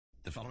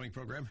The following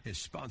program is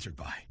sponsored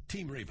by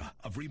Team Reba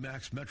of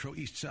RE/MAX Metro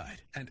East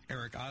Side and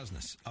Eric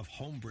Osnes of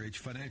Homebridge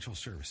Financial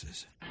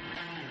Services.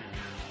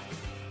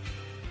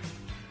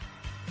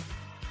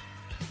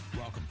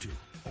 Welcome to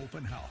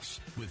Open House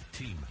with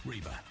Team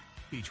Reba.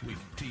 Each week,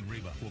 Team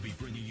Reba will be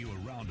bringing you a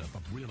roundup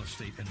of real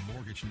estate and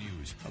mortgage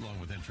news, along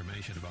with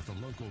information about the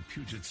local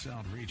Puget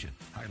Sound region,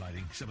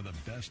 highlighting some of the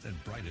best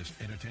and brightest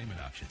entertainment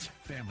options,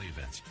 family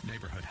events,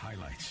 neighborhood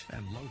highlights,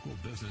 and local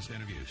business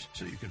interviews,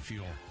 so you can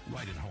feel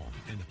right at home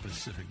in the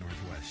Pacific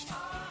Northwest.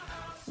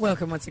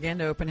 Welcome once again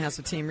to Open House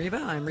with Team Reba.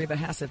 I'm Reba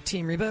Hass of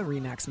Team Reba,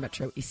 RE/MAX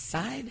Metro East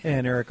Side.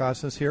 And Eric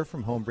Osnes here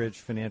from Homebridge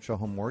Financial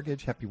Home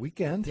Mortgage. Happy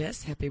weekend.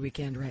 Yes, happy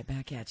weekend right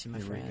back at you, my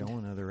friend. Here we go,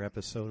 another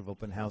episode of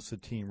Open House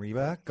with Team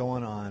Reba,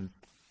 going on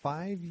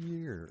 5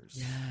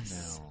 years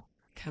now.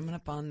 Coming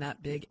up on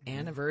that big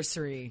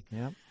anniversary.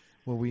 Yep.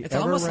 Will we it's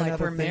ever almost run like out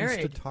we're of things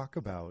married. to talk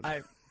about?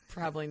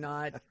 Probably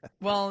not.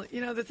 Well, you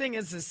know, the thing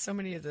is so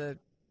many of the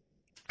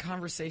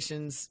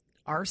conversations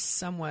are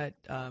somewhat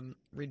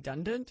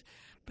redundant,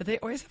 but they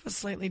always have a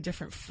slightly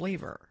different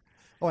flavor.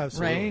 Oh,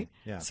 absolutely. Right?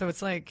 Yeah. So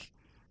it's like,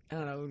 I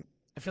don't know,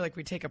 I feel like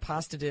we take a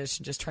pasta dish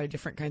and just try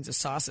different kinds of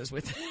sauces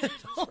with it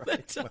all the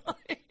time. Well,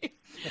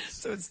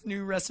 so it's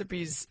new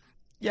recipes,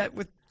 yet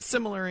with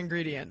similar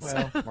ingredients.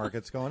 Well,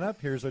 market's going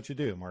up, here's what you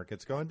do.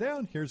 Market's going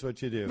down, here's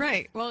what you do.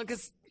 Right. Well,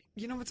 because,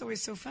 you know, what's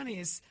always so funny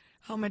is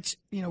how much,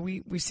 you know,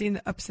 we've seen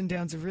the ups and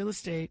downs of real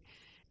estate,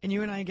 and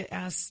you and I get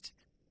asked,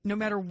 no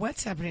matter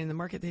what's happening in the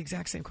market, the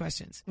exact same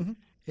questions. Mm-hmm.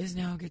 Is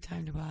now a good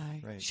time to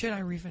buy? Right. Should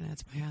I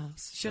refinance my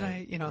house? Should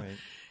right.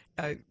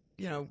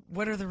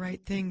 What are the right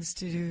things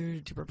to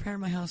do to prepare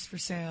my house for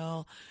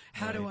sale?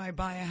 How do I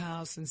buy a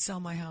house and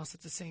sell my house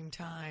at the same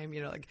time?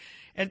 You know,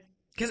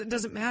 because it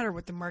doesn't matter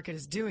what the market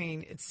is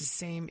doing, it's the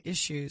same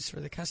issues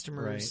for the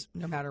customers,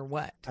 no matter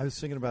what. I was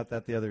thinking about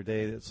that the other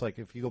day. It's like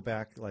if you go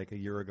back like a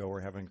year ago, we're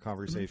having a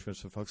conversation with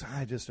some folks.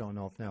 I just don't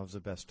know if now is the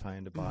best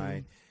time to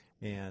buy. Mm-hmm.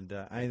 And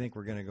I think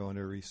we're going to go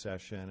into a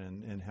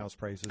recession, and house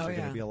prices are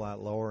going to be a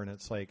lot lower. And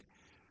it's like,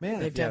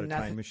 man, if you had a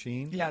time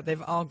machine. Yeah,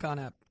 they've all gone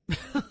up.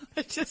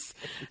 Just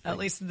at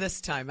least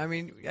this time. I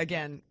mean,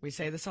 again, we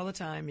say this all the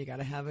time. You got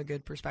to have a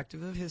good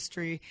perspective of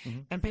history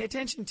and pay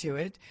attention to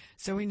it.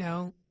 So we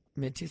know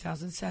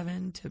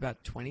mid-2007 to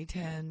about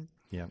 2010.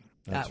 Yeah,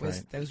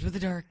 those were the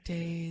dark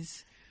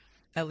days,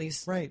 at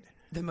least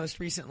the most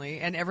recently.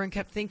 And everyone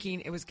kept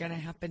thinking it was going to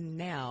happen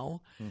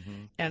now.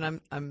 Mm-hmm.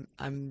 And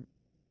I'm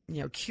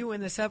queuing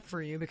this up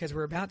for you because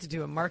we're about to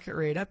do a market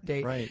rate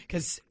update. Right.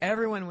 Because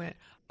everyone went,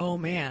 oh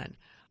man,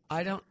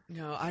 I don't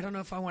know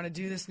if I want to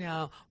do this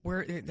now.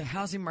 The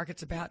housing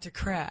market's about to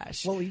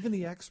crash. Well, even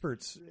the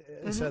experts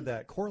said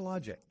that.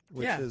 CoreLogic,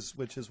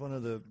 which is one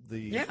of the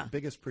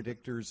biggest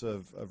predictors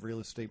of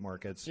real estate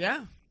markets.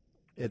 Yeah.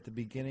 At the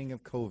beginning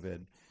of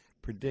COVID,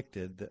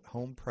 predicted that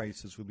home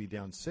prices would be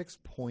down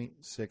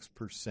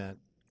 6.6%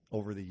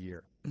 over the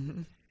year.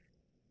 Mm-hmm.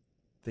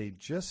 They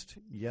just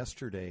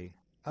yesterday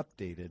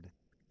updated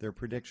their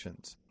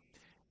predictions.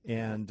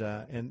 And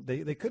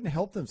they couldn't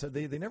help themselves.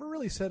 They never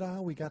really said,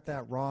 we got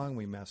that wrong,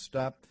 we messed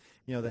up.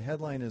 You know, the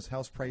headline is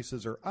house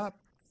prices are up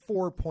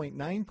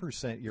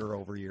 4.9% year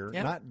over year,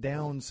 not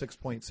down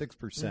 6.6%.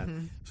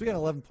 Mm-hmm. So we got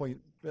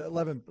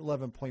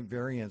 11 point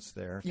variance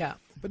there. Yeah.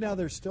 But now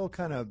they're still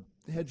kind of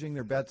hedging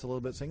their bets a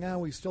little bit, saying,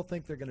 we still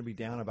think they're going to be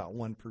down about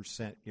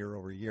 1% year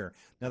over year.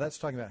 Now that's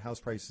talking about house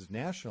prices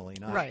nationally,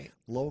 not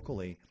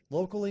locally.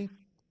 Locally,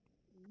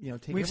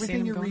 take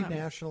everything you read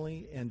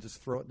nationally and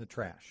just throw it in the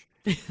trash.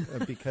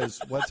 Because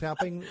what's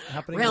happening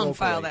round locally,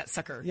 file that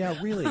sucker. Yeah,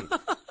 really.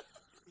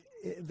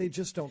 They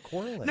just don't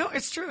correlate. No,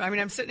 it's true. I mean,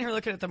 I'm sitting here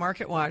looking at the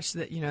Market Watch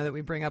that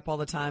we bring up all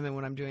the time, and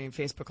when I'm doing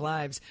Facebook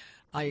Lives,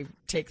 I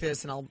take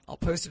this and I'll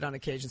post it on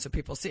occasion so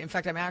people see. In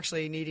fact, I'm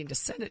actually needing to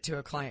send it to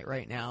a client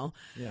right now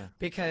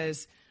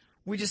because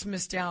we just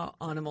missed out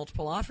on a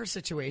multiple offer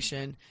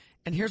situation.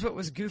 And here's what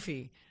was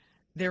goofy.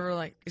 They were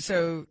like,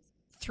 so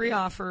 3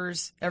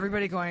 offers,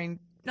 everybody going,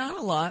 not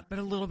a lot, but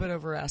a little bit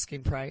over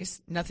asking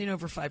price. Nothing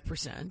over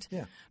 5%.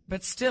 Yeah.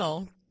 But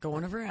still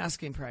going over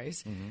asking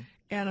price. Mm-hmm.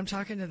 And I'm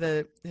talking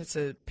to it's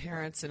a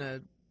parents and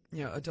a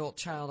adult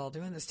child all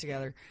doing this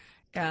together.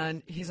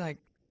 And he's like,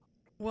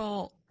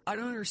 well, I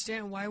don't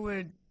understand why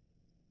would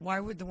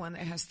the one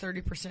that has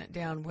 30%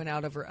 down went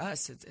out over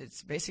us?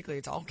 It's basically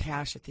it's all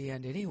cash at the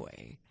end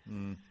anyway.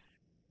 Mm.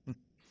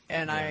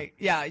 And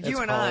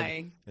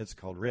it's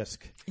called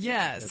risk.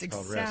 Yes,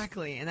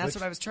 exactly. And that's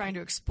what I was trying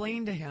to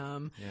explain to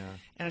him. Yeah.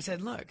 And I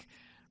said, look,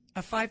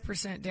 a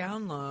 5%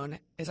 down loan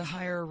is a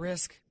higher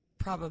risk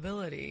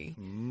probability.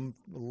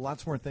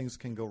 Lots more things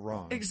can go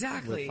wrong.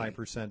 Exactly. With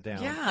 5%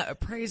 down. Yeah,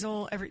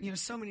 appraisal,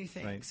 so many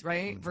things,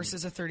 right? Mm-hmm.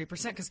 Versus a 30%.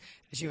 Because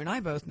as you and I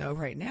both know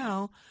right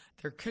now,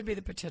 there could be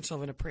the potential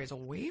of an appraisal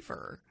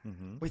waiver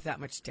with that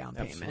much down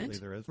payment. Absolutely,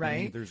 there is. Right?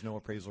 Meaning there's no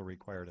appraisal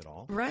required at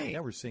all. Right. Yeah,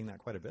 we're seeing that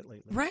quite a bit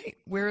lately. Right.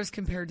 Whereas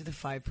compared to the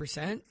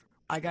 5%,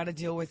 I got to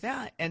deal with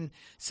that. And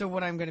so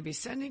what I'm going to be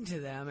sending to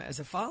them as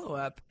a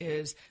follow-up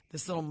is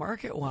this little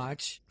market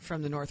watch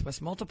from the Northwest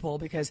Multiple,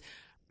 because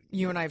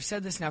you and I have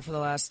said this now for the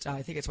last,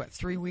 I think it's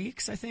 3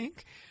 weeks, I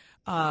think.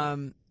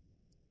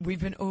 we've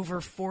been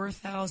over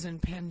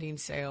 4,000 pending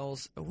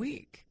sales a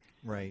week.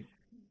 Right.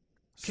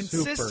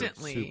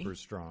 Consistently. Super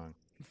strong.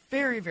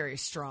 Very, very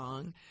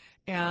strong.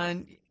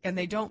 And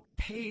they don't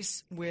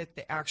pace with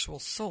the actual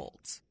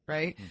solds,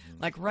 right?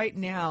 Mm-hmm. Like right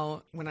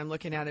now, when I'm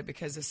looking at it,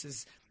 because this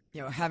is,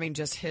 having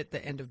just hit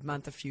the end of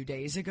month a few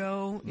days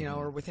ago,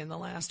 or within the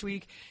last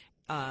week,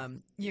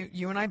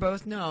 you and I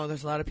both know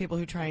there's a lot of people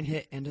who try and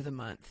hit end of the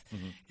month.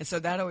 Mm-hmm. And so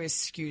that always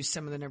skews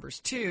some of the numbers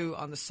too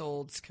on the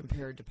solds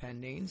compared to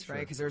pendings, right?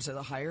 Because there's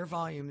a higher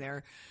volume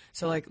there.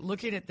 So like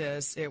looking at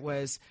this, it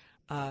was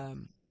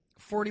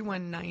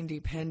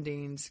 4190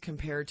 pendings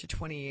compared to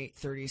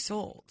 2830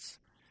 solds.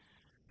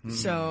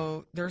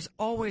 So there's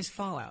always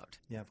fallout.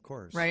 Yeah, of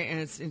course. Right? And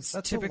it's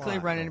typically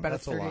running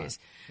about 30 days.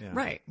 Yeah.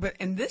 Right.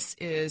 And this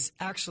is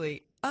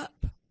actually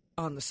up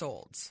on the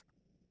solds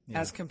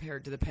as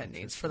compared to the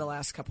pendings for the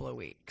last couple of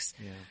weeks.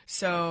 Yeah.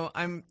 So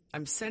I'm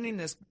sending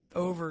this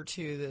over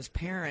to this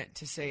parent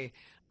to say,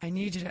 I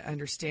need you to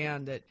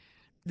understand that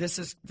this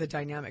is the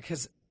dynamic.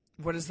 Because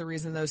what is the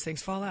reason those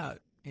things fall out?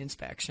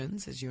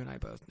 Inspections, as you and I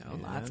both know.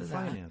 Lots of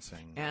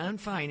financing. And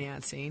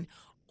financing.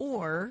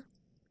 Or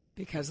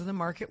because of the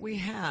market we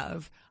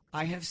have,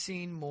 I have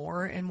seen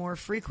more and more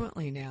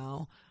frequently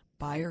now,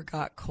 buyer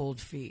got cold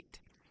feet.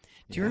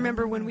 Do you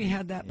remember when we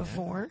had that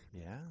before?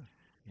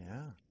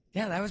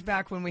 Yeah, that was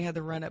back when we had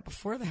the run-up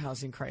before the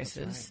housing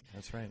crisis.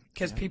 That's right.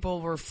 Because people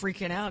were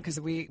freaking out because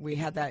we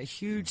had that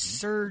huge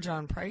surge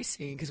on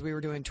pricing because we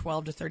were doing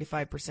 12 to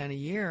 35% a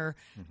year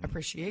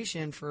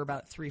appreciation for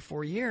about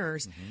 3-4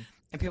 years.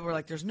 And people were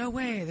like, there's no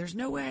way.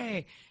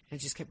 And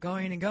it just kept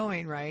going and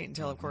going, right?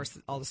 Until, of course,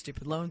 all the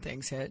stupid loan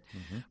things hit.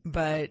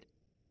 But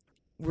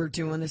we're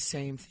doing the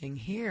same thing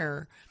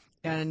here.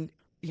 And,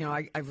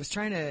 I was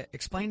trying to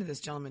explain to this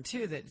gentleman,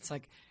 too, that it's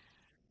like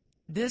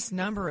this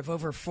number of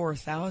over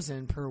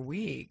 4,000 per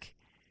week,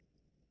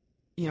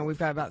 we've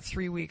got about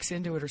 3 weeks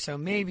into it or so,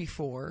 maybe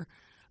 4.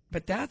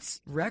 But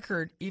that's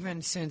record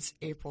even since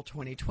April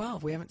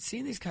 2012. We haven't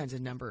seen these kinds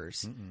of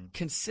numbers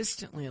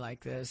consistently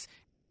like this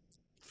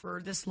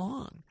for this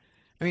long.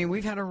 I mean,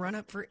 we've had a run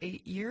up for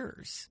 8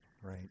 years.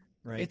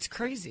 Right. It's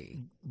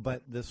crazy.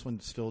 But this one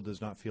still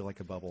does not feel like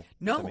a bubble.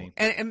 No, to me.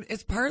 And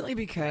it's partly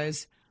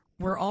because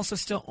we're also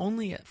still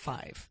only at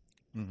 5.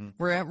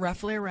 We're at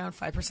roughly around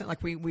 5%.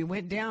 Like we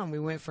went down. We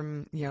went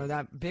from,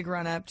 that big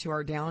run up to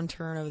our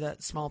downturn of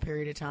that small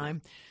period of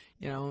time.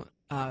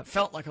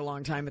 Felt like a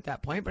long time at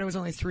that point, but it was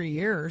only 3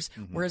 years.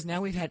 Whereas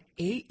now we've had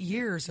 8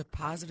 years of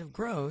positive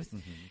growth.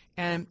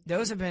 And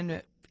those have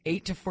been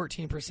 8 to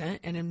 14%,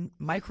 and in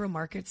micro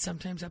markets,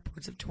 sometimes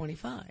upwards of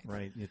 25%.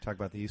 Right. You talk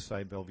about the East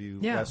Side, Bellevue,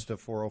 west of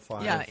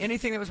 405. Yeah,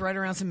 anything that was right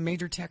around some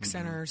major tech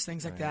centers,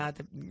 things like that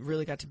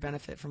really got to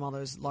benefit from all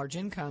those large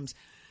incomes.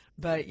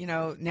 But,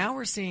 now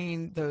we're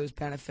seeing those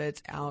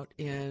benefits out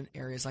in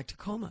areas like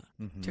Tacoma.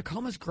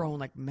 Tacoma's growing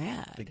like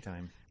mad. Big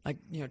time. Like,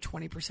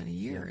 20% a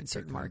year in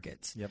certain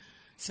markets. Yep.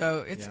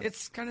 So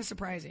it's kind of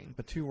surprising.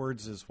 But 2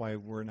 words is why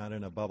we're not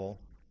in a bubble.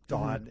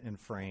 Dodd and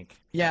Frank.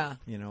 Yeah.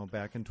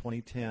 Back in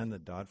 2010, the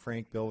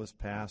Dodd-Frank bill was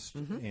passed,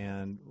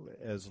 and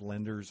as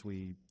lenders,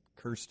 we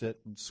cursed it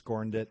and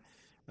scorned it.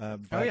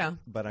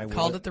 But I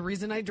called it the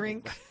reason I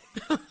drink.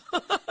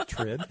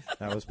 Trid,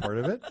 that was part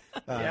of it.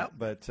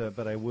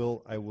 But I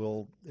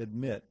will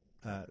admit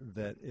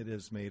that it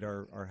has made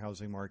our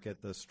housing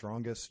market the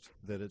strongest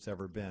that it's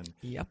ever been.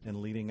 Yep. And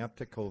leading up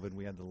to COVID,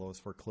 we had the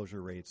lowest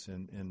foreclosure rates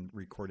in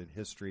recorded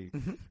history,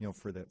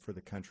 for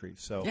the country.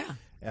 So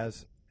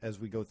as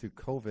we go through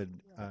COVID,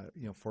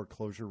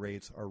 foreclosure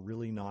rates are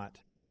really not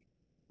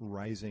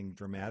rising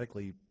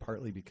dramatically,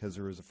 partly because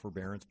there was a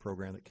forbearance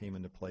program that came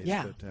into place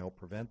to help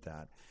prevent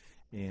that.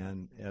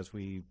 And as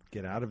we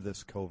get out of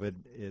this COVID,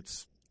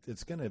 it's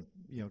going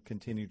to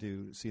continue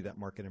to see that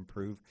market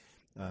improve.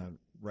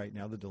 Right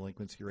now, the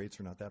delinquency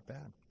rates are not that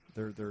bad.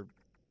 They're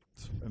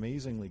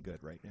amazingly good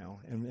right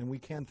now, and we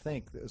can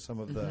thank some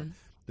of the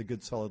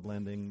good solid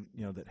lending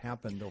that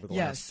happened over the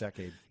last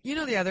decade.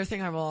 The other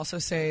thing I will also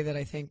say that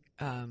I think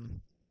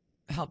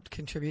helped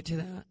contribute to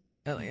that,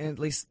 at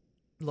least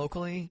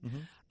locally,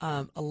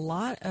 a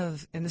lot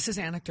of, and this is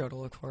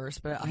anecdotal, of course,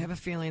 but I have a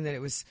feeling that it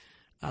was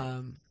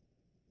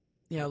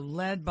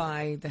led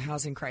by the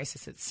housing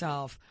crisis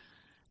itself.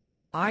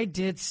 I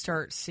did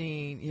start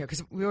seeing,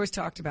 because we always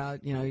talked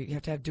about, you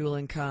have to have dual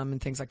income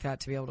and things like that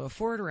to be able to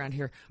afford around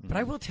here. But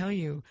I will tell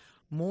you,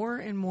 more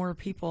and more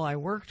people I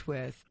worked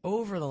with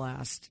over the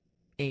last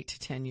 8 to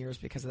 10 years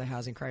because of the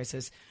housing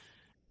crisis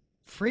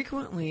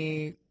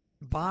frequently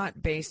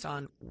bought based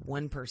on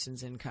one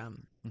person's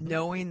income,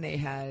 knowing they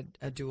had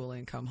a dual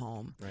income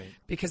home,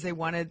 because they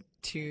wanted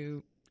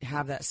to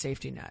have that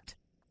safety net.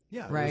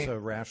 Yeah, right. It was a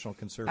rational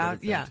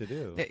conservative thing to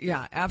do.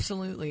 Yeah,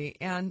 absolutely.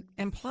 And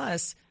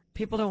plus,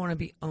 people don't want to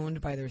be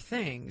owned by their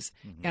things,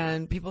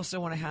 and people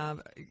still want to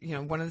have,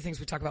 one of the things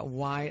we talk about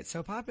why it's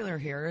so popular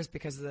here is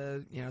because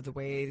of the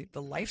way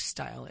the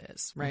lifestyle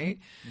is, right?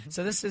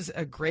 So this is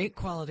a great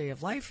quality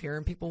of life here,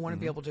 and people want to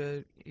be able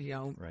to,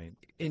 Right.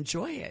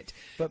 enjoy it.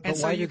 But and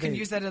so why you did can they-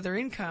 use that other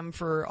income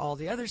for all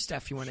the other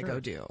stuff you want to Sure. go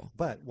do.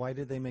 But why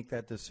did they make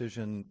that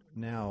decision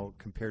now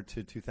compared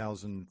to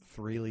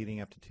 2003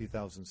 leading up to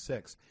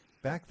 2006?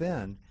 Back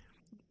then,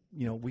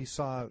 we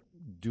saw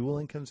dual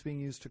incomes being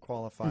used to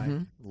qualify,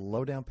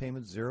 low down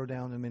payments, zero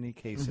down in many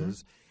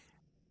cases,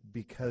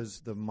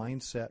 because the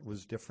mindset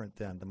was different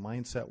then. The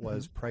mindset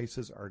was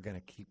prices are going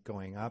to keep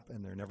going up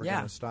and they're never Yeah.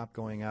 going to stop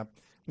going up.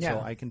 Yeah.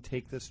 So I can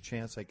take this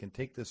chance, I can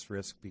take this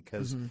risk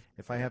because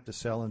if I have to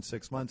sell in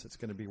 6 months, it's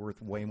going to be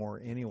worth way more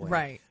anyway.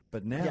 Right.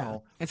 But Yeah.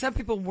 now, And some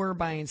people were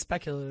buying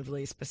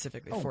speculatively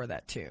specifically for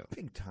that too.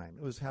 big time.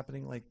 It was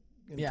happening like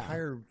Yeah.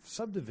 entire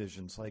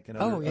subdivisions, like in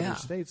Oh, other, yeah. other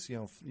states.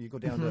 You go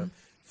down to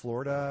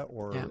Florida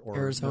or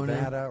Arizona.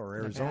 Nevada or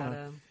Arizona.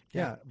 Nevada.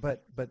 Yeah,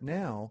 but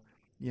now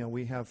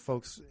we have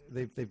folks.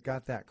 They've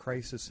got that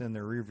crisis in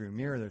their rearview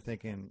mirror. They're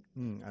thinking,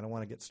 I don't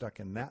want to get stuck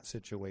in that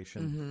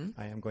situation.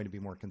 I am going to be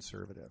more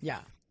conservative.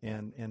 Yeah.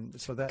 And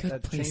so that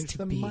Good place changed to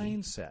the be.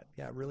 mindset.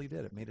 Yeah, it really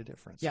did. It made a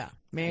difference. Yeah,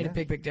 made a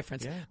Yeah. big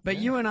difference. Yeah, But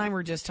yeah. you and I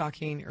were just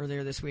talking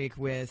earlier this week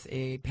with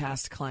a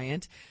past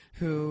client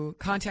who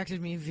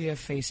contacted me via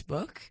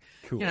Facebook.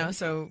 Cool.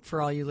 So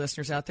for all you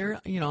listeners out there,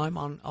 I'm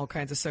on all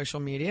kinds of social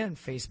media, and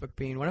Facebook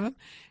being one of them.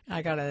 And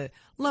I got a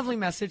lovely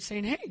message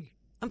saying, "Hey,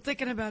 I'm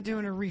thinking about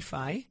doing a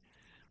refi.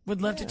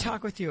 Would love to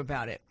talk with you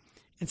about it."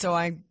 And so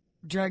I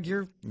drug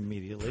your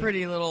Immediately.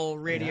 pretty little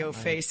radio Yeah,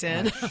 face my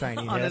in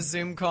shiny on a head.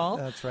 Zoom call.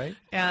 That's right.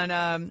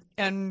 And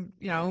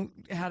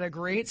had a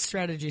great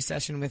strategy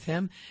session with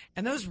him,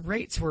 and those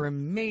rates were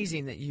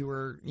amazing that you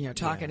were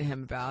talking to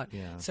him about.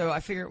 Yeah. So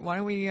I figured, why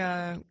don't we?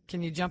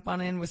 Can you jump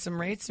on in with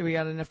some rates? Do we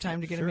got enough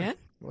time to get Sure. them in?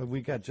 Well,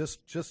 we got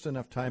just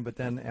enough time, but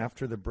then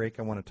after the break,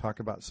 I want to talk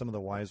about some of the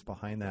whys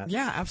behind that.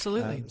 Yeah,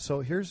 absolutely.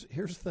 So here's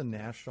the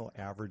national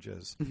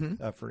averages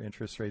for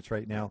interest rates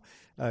right now.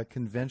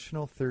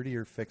 Conventional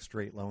 30-year fixed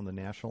rate loan, the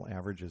national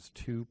average is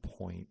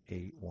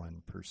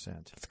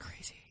 2.81%. That's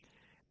crazy.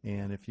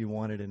 And if you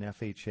wanted an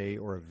FHA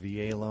or a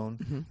VA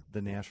loan,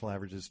 the national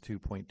average is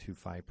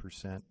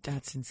 2.25%.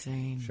 That's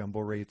insane. Jumbo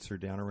rates are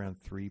down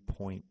around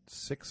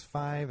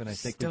 3.65, and I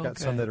think Still we've got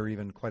some good. that are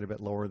even quite a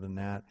bit lower than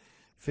that.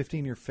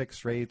 15-year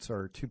fixed rates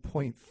are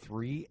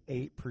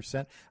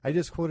 2.38%. I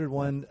just quoted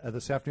one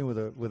this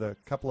afternoon with a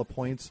couple of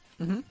points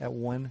at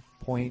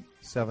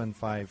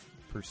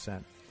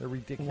 1.75%. They're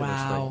ridiculous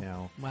Wow. right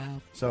now.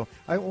 Wow. So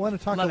I want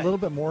to talk Love a it. little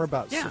bit more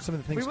about Yeah, some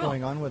of the we things will.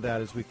 going on with that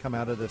as we come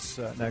out of this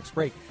next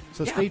break.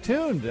 So Yeah. stay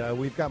tuned.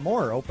 We've got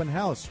more Open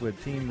House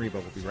with Team Reba.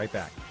 We'll be right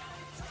back.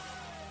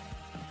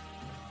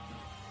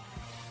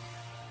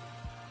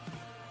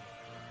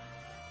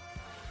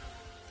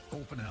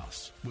 Open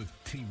House with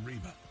Team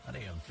Reba on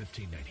AM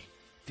 1590.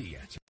 The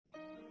Answer.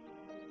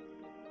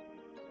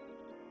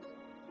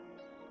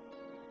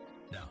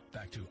 Now,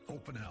 back to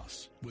Open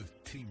House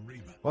with Team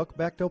Reba. Welcome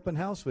back to Open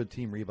House with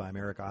Team Reba. I'm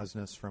Eric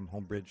Osnes from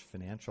Homebridge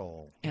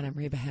Financial. And I'm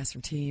Reba Hess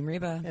from Team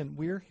Reba. And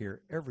we're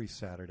here every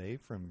Saturday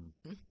from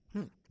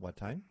what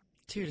time?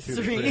 2 to 2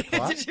 to 3. 3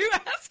 o'clock? Did you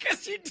ask?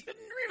 Because you didn't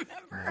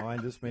remember. No,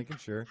 I'm just making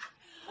sure.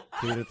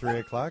 2 to 3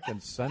 o'clock,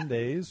 and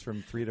Sundays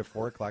from 3 to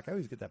 4 o'clock. I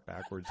always get that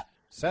backwards.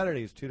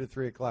 Saturdays, 2 to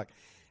 3 o'clock.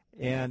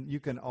 And you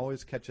can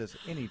always catch us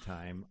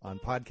anytime on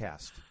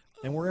podcast.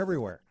 And we're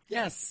everywhere.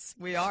 Yes,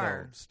 we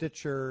are. So,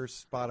 Stitcher,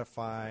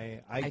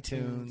 Spotify,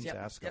 iTunes, Yep,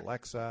 Ask yep.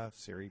 Alexa.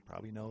 Siri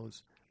probably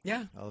knows.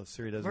 Yeah. Oh,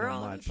 Siri doesn't We're know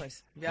all over much. the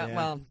place. Yeah, Yeah.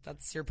 well,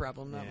 that's your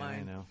problem, not Yeah,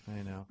 mine.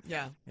 I know.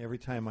 Yeah. Every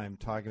time I'm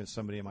talking with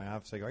somebody in my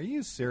office, I go, "Are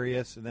you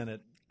serious?" And then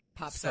it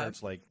Pops starts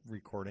up. like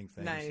recording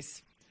things.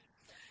 Nice.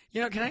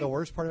 Can I? The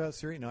worst part about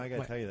Siri, no, I got to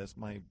What? tell you this.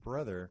 My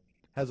brother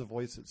has a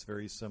voice that's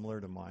very similar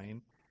to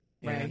mine.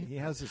 Right. And he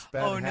has this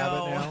bad Oh, habit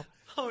no. now.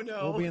 Oh,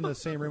 no. We'll be in the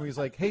same room. He's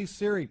like, "Hey,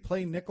 Siri,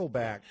 play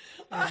Nickelback."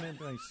 And then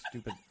my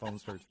stupid phone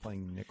starts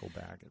playing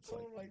Nickelback. It's like,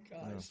 Oh, my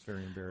gosh. It's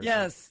very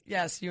embarrassing.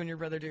 Yes, you and your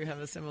brother do have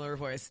a similar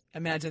voice.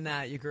 Imagine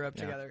that. You grew up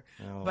Yeah. together.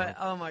 Oh, But,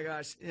 oh my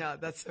gosh. Yeah,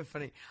 that's so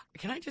funny.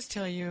 Can I just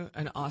tell you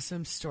an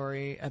awesome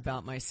story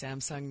about my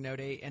Samsung Note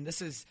 8? And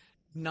this is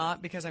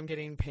not because I'm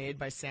getting paid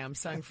by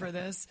Samsung for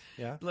this.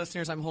 Yeah.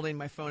 Listeners, I'm holding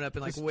my phone up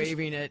and Just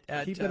waving it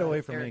at Keep it away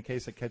from Eric. me in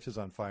case it catches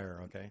on fire,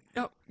 okay?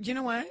 No, you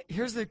know what?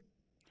 Here's the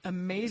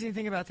amazing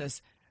thing about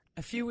this.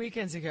 A few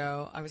weekends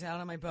ago, I was out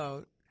on my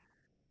boat.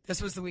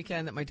 This was the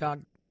weekend that my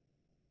dog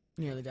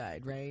nearly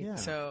died, right? Yeah.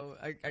 So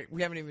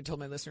we haven't even told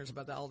my listeners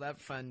about all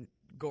that fun,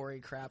 gory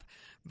crap.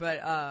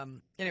 But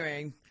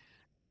anyway,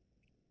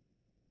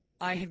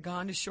 I had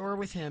gone to shore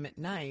with him at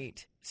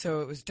night,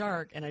 so it was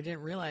dark, and I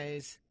didn't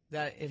realize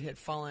that it had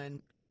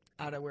fallen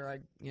out of where I,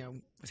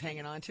 was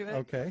hanging on to it.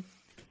 Okay.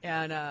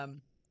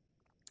 And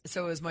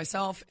so it was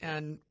myself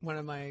and one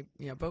of my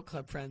boat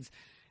club friends,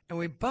 and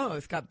we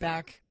both got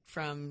back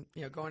from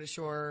going to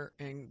shore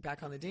and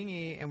back on the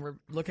dinghy, and we're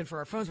looking for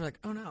our phones. We're like,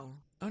 oh no,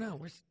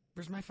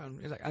 where's my phone?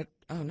 He's like,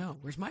 oh no,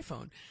 where's my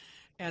phone?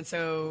 And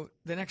so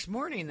the next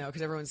morning, though,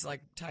 because everyone's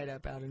like tied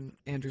up out in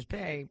Andrews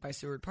Bay by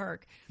Seward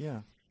Park. Yeah.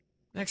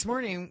 Next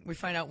morning, we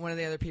find out one of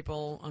the other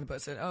people on the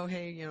boat said, "Oh,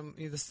 hey,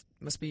 this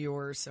must be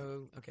yours."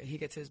 So, okay, he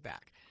gets his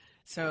back.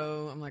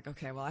 So I'm like,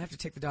 okay, well, I have to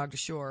take the dog to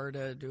shore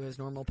to do his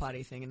normal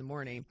potty thing in the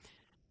morning.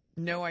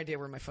 No idea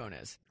where my phone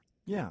is.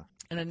 Yeah.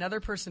 And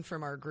another person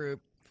from our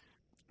group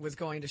was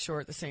going to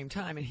shore at the same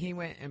time, and he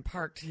went and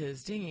parked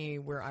his dinghy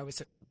where I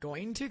was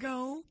going to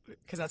go,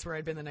 because that's where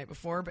I'd been the night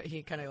before, but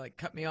he kind of like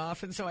cut me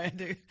off, and so I had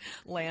to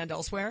land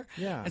elsewhere.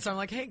 Yeah. And so I'm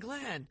like, "Hey,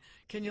 Glenn,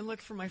 can you look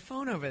for my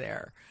phone over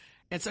there?"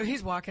 And so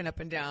he's walking up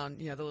and down,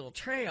 the little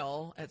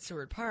trail at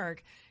Seward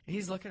Park, and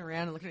he's looking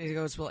around and looking. He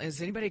goes, "Well,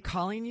 is anybody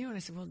calling you?" And I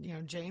said, "Well,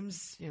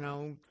 James,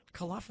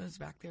 Kalafa's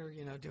back there,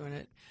 doing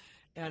it."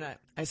 And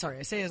I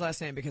say his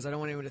last name because I don't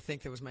want anyone to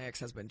think that was my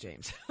ex-husband,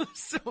 James.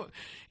 So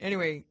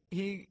anyway,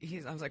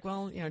 I was like,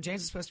 "Well,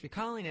 James is supposed to be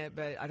calling it,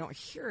 but I don't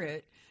hear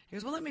it." He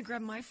goes, "Well, let me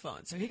grab my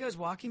phone." So he goes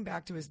walking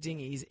back to his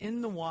dinghy. He's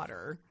in the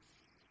water,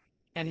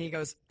 and he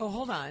goes, "Oh,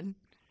 hold on."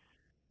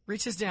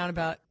 Reaches down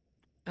about,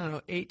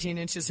 18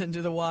 inches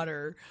into the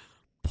water,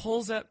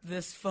 pulls up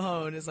this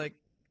phone, is like,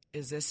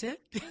 "Is this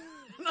it?"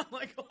 And I'm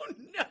like, "Oh,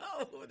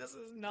 no, this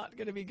is not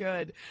going to be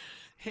good."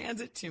 Hands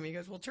it to me. He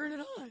goes, "Well, turn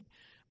it on."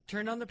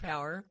 Turned on the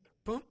power.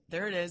 Boom,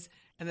 there it is.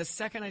 And the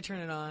second I turn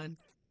it on,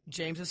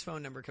 James's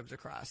phone number comes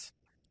across,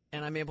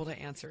 and I'm able to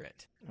answer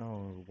it.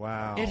 Oh,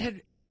 wow. It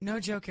had, no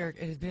joke, Eric,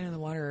 it had been in the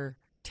water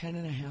 10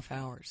 and a half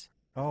hours.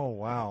 Oh,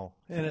 wow.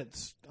 And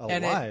it's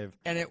alive.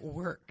 And it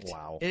worked.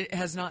 Wow. It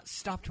has not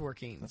stopped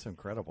working. That's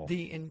incredible.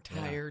 The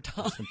entire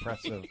time. That's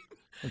impressive.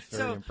 That's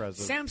very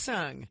impressive.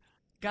 Samsung,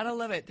 gotta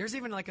love it. There's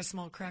even like a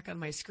small crack on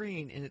my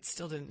screen, and it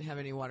still didn't have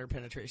any water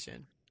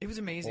penetration. It was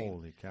amazing.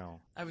 Holy cow.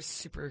 I was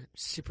super,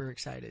 super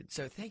excited.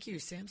 So thank you,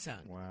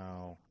 Samsung.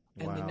 Wow.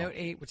 And the Note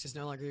 8, which is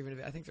no longer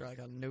even, I think they're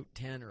like on Note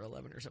 10 or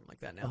 11 or something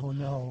like that now. Oh,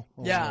 no.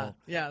 Oh, yeah.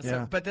 no.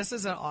 So, but this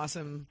is an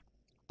awesome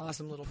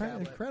little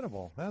phablet.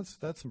 Incredible. That's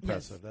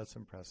impressive. Yes. That's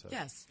impressive.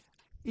 Yes.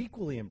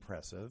 Equally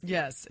impressive.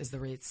 Yes, is the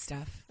rate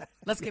stuff.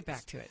 Let's get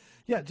back to it.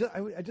 Yeah,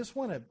 I just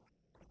want to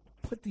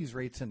put these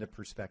rates into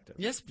perspective.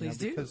 Yes, please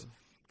do.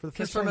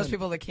 Because for most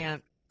people that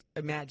can't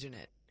imagine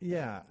it.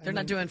 Yeah, they're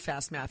not doing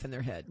fast math in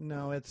their head.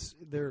 No,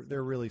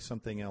 they're really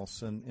something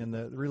else, and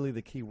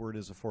the key word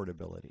is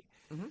affordability.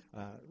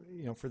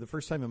 Mm-hmm. For the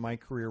first time in my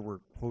career, we're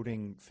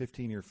quoting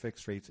 15-year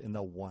fixed rates in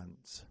the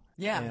ones.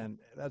 Yeah, and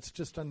that's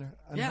just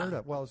unheard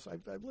of. Well,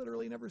 I've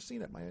literally never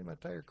seen it my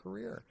entire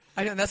career.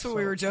 I know. That's what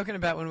we were joking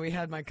about when we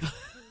had my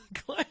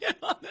client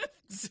on the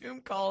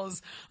Zoom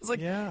calls. I was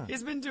like, yeah.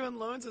 He's been doing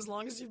loans as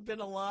long as you've been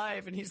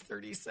alive, and he's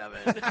 37.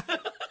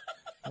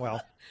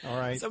 Well, all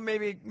right. So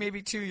maybe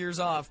 2 years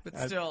off, but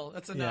still,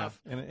 that's enough.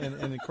 Yeah.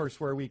 And of course,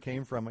 where we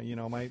came from,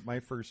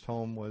 my first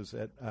home was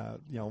at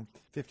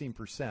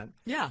 15%.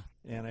 Yeah.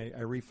 And I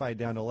refied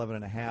down to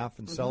 11.5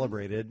 and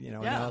celebrated.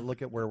 Now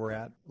look at where we're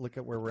at. Look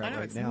at where we're at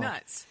right it's now.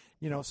 Nuts.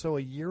 So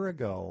a year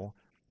ago,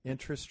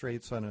 interest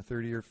rates on a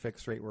 30-year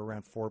fixed rate were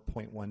around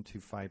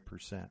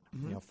 4.125%.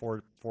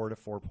 4 to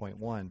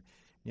 4.1.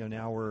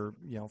 Now we're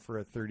for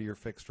a 30-year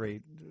fixed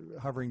rate,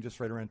 hovering just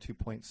right around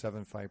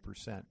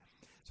 2.75%.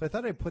 So I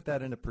thought I'd put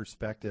that into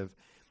perspective,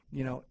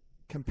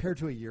 compared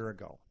to a year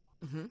ago.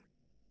 Mm-hmm.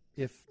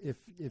 If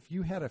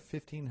you had a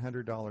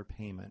 $1,500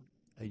 payment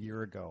a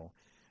year ago,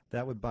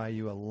 that would buy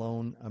you a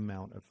loan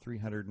amount of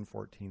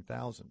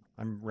 $314,000.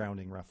 I'm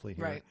rounding roughly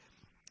here. Right.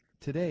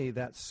 Today,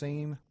 that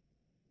same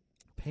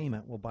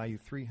payment will buy you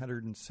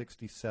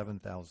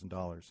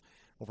 $367,000,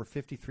 over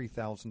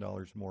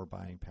 $53,000 more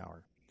buying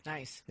power.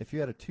 Nice. If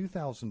you had a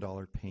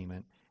 $2,000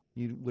 payment,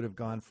 you would have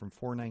gone from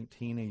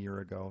 $419,000 a year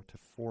ago to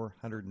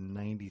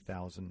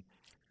 $490,000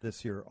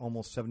 this year,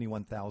 almost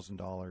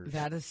 $71,000.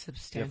 That is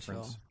substantial.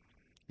 Difference.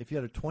 If you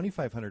had a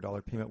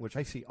 $2,500 payment, which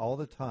I see all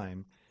the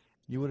time,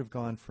 you would have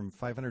gone from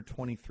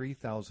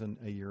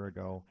 $523,000 a year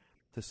ago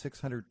to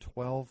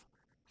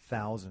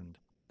 $612,000.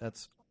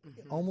 That's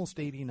almost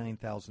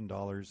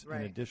 $89,000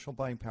 in additional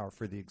buying power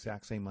for the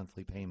exact same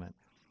monthly payment.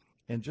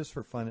 And just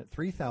for fun, at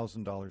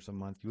 $3,000 a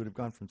month, you would have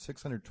gone from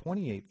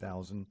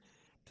 $628,000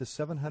 to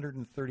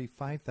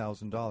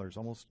 $735,000,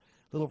 almost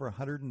a little over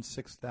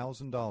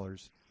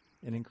 $106,000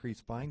 in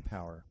increased buying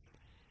power.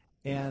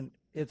 And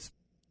it's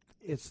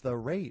the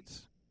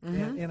rates.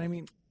 And I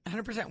mean,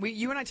 100%.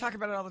 You and I talk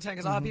about it all the time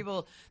because a lot of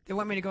people, they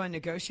want me to go and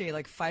negotiate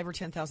like $5,000 or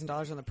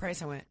 $10,000 on the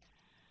price. I went,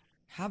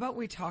 how about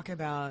we talk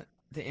about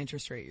the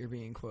interest rate you're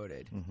being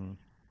quoted? Mm-hmm.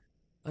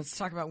 Let's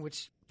talk about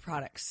which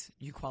products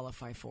you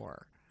qualify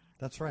for.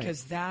 That's right.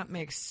 Because that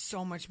makes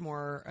so much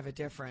more of a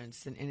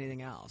difference than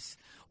anything else.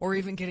 Or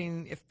even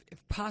getting, if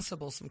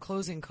possible, some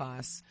closing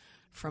costs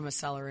from a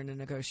seller in a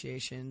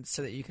negotiation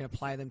so that you can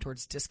apply them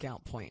towards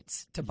discount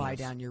points to buy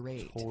down your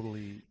rate.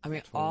 Totally. I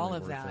mean, totally all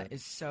of that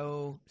is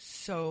so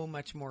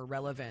much more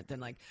relevant than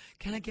like,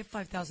 can I get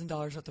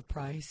 $5,000 off the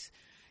price?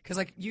 Because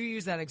like you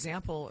used that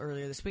example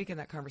earlier this week in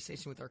that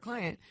conversation with our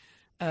client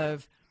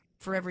of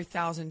for every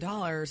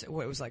 $1,000,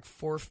 what it was like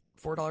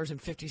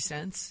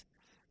 $4.50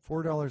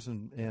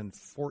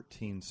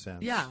 $4.14.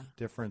 Yeah.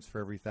 Difference for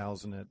every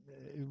 1,000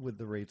 with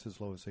the rates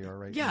as low as they are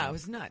right now. Yeah, it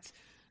was nuts.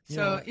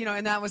 So,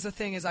 and that was the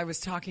thing is I was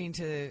talking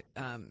to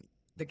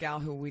the gal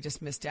who we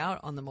just missed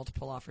out on the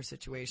multiple offer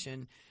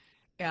situation,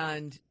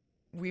 and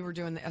we were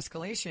doing the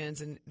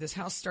escalations, and this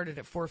house started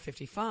at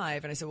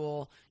 $455, and I said,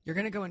 well, you're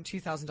going to go in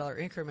 $2,000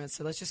 increments,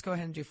 so let's just go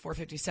ahead and do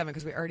 $457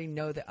 because we already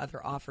know that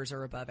other offers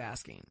are above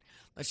asking.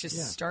 Let's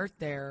just start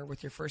there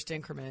with your first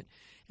increment.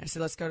 And I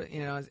said, let's go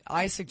to,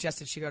 I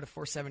suggested she go to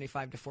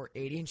 $475 to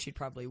 $480, and she'd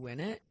probably win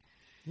it.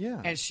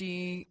 Yeah. And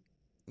she,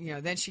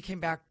 then she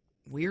came back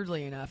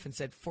weirdly enough and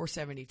said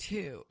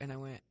 $472, and I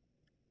went,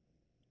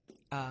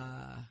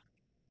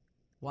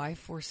 why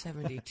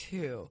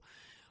 $472?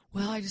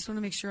 Well, I just want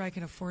to make sure I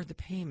can afford the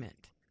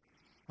payment.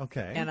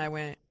 Okay. And I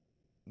went,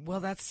 well,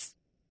 that's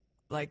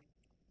like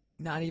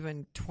not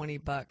even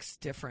 $20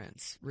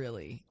 difference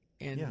really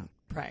in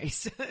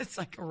price. It's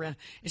like around,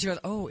 and she goes,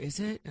 oh, is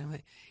it? And I'm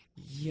like,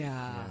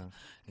 yeah.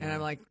 And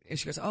I'm like, and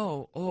she goes,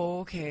 oh,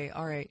 okay.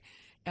 All right.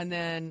 And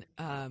then,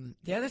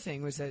 the other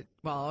thing was that,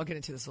 well, I'll get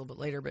into this a little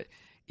bit later, but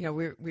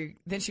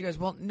then she goes,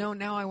 well, no,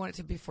 now I want it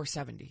to be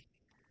 $470.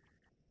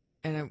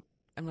 And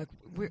I'm like,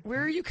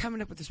 where are you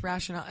coming up with this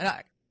rationale?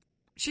 And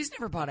she's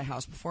never bought a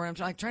house before. I'm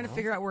like trying to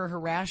figure out where her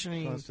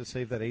rationing. She wants to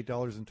save that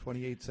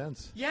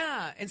 $8.28.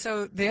 Yeah. And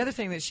so the other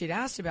thing that she'd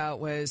asked about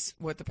was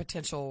what the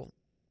potential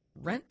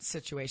rent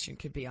situation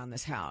could be on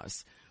this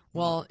house.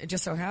 Well, it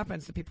just so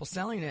happens the people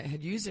selling it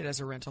had used it as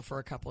a rental for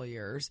a couple of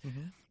years.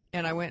 Mm-hmm.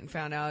 And I went and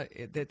found out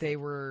that they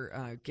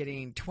were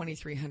getting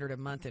 $2,300 a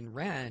month in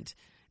rent.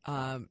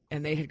 And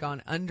they had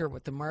gone under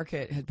what the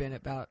market had been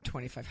about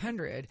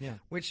 $2,500. Yeah.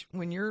 Which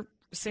when you're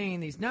saying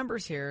these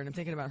numbers here, and I'm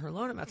thinking about her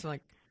loan amounts, I'm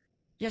like,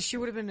 yeah, she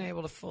would have been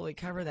able to fully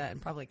cover that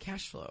and probably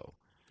cash flow.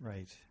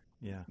 Right.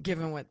 Yeah.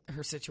 Given what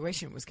her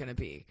situation was going to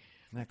be.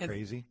 Isn't that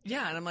crazy?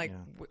 Yeah. And I'm like,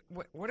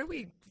 what are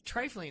we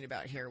trifling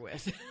about here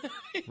with?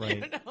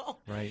 Right.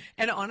 Right.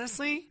 And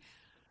honestly,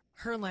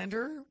 her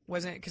lender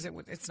wasn't, because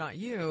it's not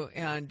you,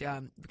 and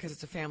because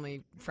it's a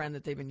family friend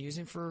that they've been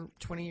using for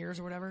 20 years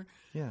or whatever.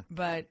 Yeah.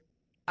 But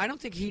I don't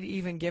think he'd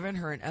even given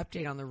her an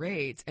update on the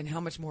rates and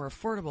how much more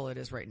affordable it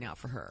is right now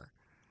for her.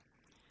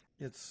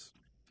 It's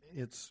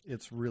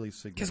really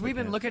significant. Because we've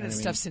been looking at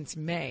stuff since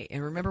May,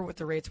 and remember what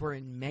the rates were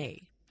in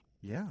May.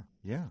 Yeah,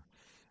 yeah.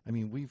 I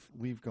mean,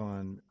 we've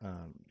gone.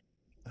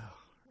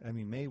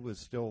 May was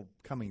still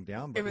coming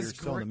down, but we were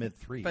still in the mid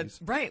threes. But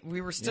right,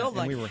 we were still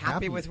we were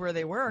happy with where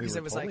they were because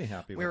it was totally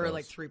like we were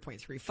like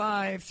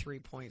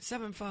 3.35,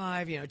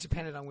 3.75.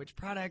 Depended on which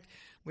product.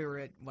 We were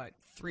at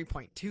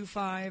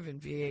 3.25 in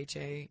VA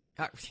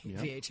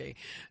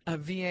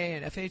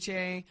and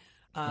FHA.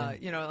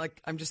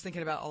 I'm just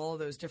thinking about all of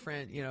those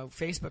different,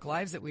 Facebook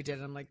Lives that we did.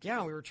 And I'm like,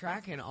 yeah, we were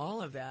tracking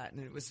all of that,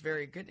 and it was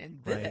very good.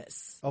 And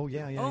this. Oh,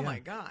 yeah. Oh, my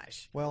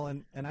gosh. Well,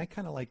 and I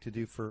kind of like to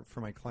do for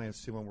my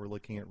clients, too, when we're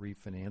looking at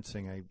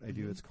refinancing, I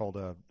do, it's called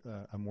a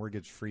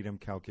mortgage freedom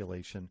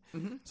calculation.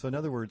 Mm-hmm. So, in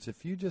other words,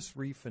 if you just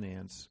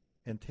refinance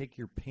and take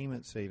your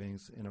payment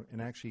savings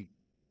and actually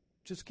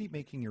just keep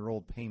making your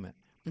old payment,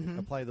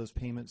 apply those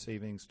payment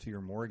savings to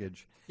your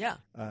mortgage. Yeah.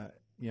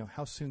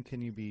 How soon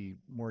can you be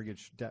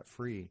mortgage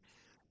debt-free?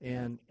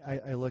 And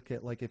I look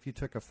at, like, if you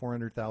took a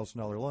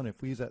 $400,000 loan,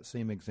 if we use that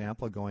same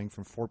example going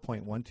from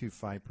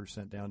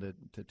 4.125% down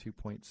to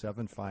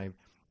 2.75%,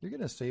 you're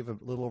going to save a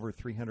little over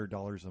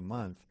 $300 a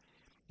month.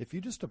 If you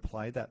just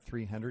applied that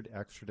 $300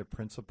 extra to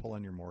principal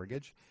on your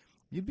mortgage,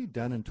 you'd be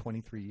done in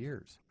 23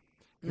 years.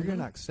 You're going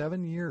to knock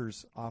 7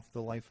 years off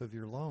the life of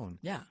your loan.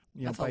 Yeah,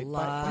 that's a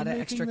lot of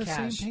extra cash.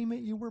 Making the same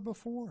payment you were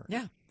before.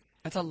 Yeah,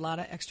 that's a lot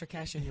of extra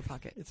cash in your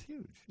pocket. It's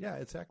huge. Yeah,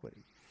 it's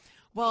equity.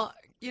 Well,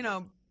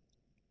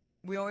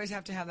 we always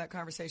have to have that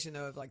conversation,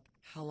 though, of like,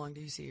 how long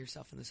do you see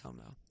yourself in this home,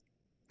 though?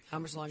 How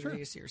much longer do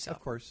you see yourself?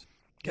 Of course.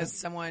 Because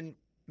someone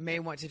may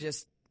want to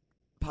just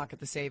pocket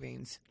the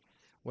savings.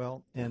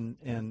 Well,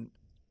 and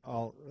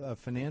a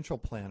financial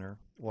planner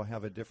will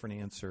have a different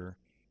answer,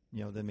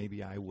 than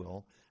maybe I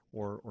will,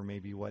 or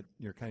maybe what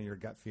your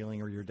gut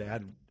feeling or your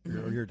dad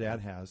or your dad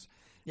has.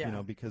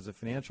 Yeah. Because a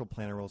financial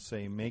planner will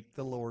say, make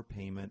the lower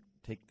payment,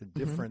 take the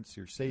difference,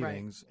 your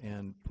savings,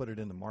 and put it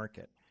in the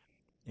market.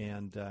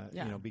 And,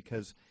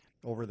 because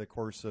over the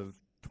course of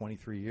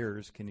 23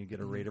 years, can you get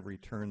a rate of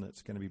return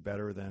that's going to be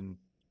better than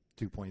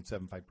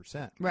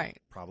 2.75%? Right.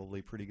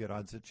 Probably pretty good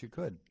odds that you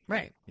could.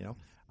 Right.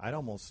 I'd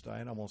almost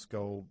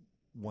go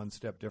one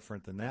step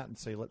different than that and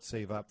say, let's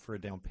save up for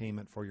a down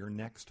payment for your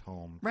next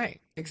home.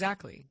 Right.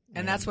 Exactly.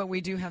 And that's what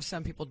we do have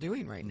some people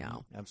doing right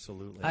now.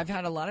 Absolutely. I've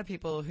had a lot of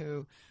people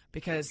who,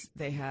 because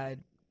they had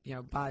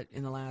bought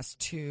in the last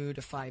 2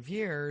 to 5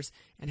 years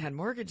and had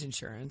mortgage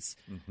insurance,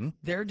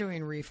 they're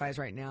doing refis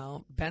right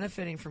now,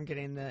 benefiting from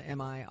getting the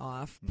MI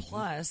off,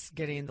 plus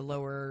getting the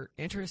lower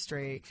interest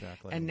rate.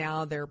 Exactly. And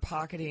now they're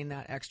pocketing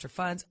that extra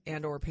funds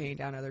and or paying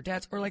down other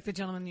debts. Or like the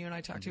gentleman you and I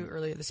talked to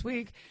earlier this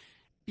week,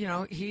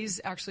 he's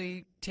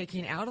actually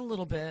taking out a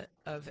little bit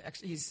of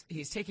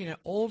he's taking an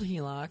old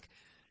HELOC,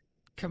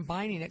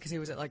 combining it because he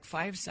was at like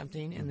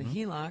 5-something in the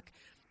HELOC.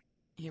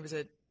 He was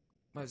at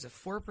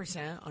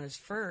 4% on his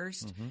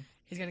first,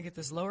 He's going to get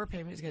this lower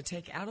payment. He's going to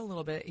take out a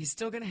little bit. He's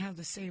still going to have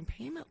the same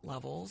payment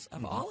levels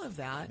of all of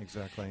that.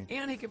 Exactly.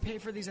 And he can pay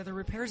for these other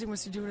repairs he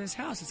wants to do in his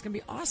house. It's going to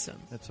be awesome.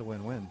 That's a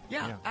win-win.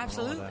 Yeah,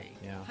 absolutely.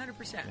 Yeah,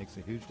 100%. Makes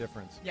a huge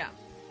difference. Yeah.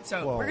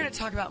 So we're going to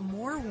talk about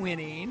more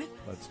winning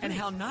and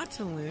how not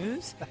to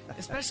lose,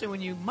 especially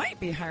when you might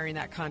be hiring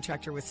that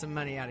contractor with some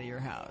money out of your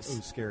house.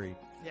 Ooh, scary.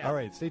 Yeah. All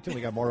right, stay tuned.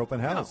 We got more Open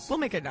House. We'll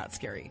make it not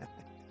scary.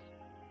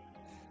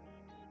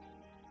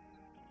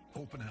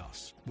 Open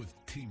House with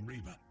Team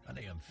Reba on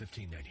AM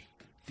 1590.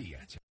 The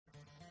Answer.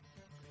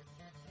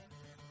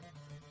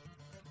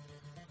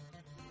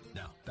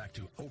 Now, back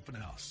to Open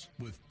House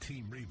with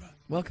Team Reba.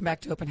 Welcome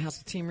back to Open House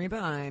with Team Reba.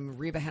 I'm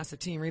Reba Haas of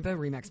Team Reba,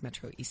 RE/MAX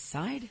Metro East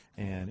Side.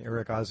 And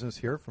Eric Osnes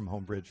here from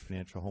Homebridge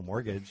Financial Home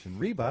Mortgage. And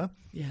Reba,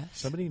 yes,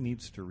 somebody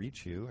needs to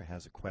reach you or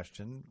has a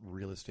question,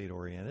 real estate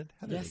oriented.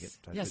 How do they get in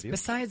touch with you?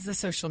 Besides the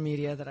social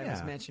media that I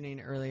was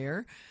mentioning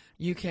earlier,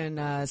 you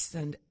can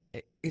send,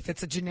 if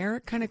it's a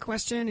generic kind of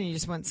question and you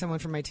just want someone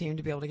from my team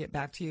to be able to get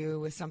back to you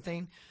with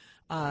something,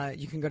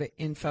 you can go to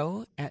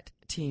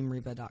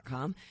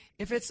info@teamreba.com.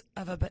 If it's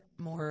of a bit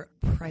more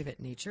private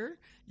nature,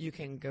 you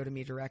can go to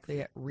me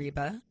directly at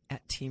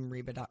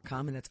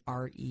reba@teamreba.com, and that's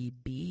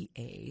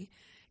REBA.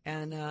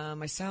 And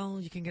my cell,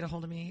 you can get a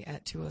hold of me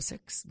at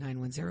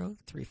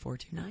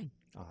 206-910-3429.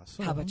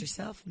 Awesome. How about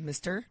yourself,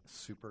 mister?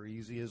 Super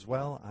easy as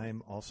well.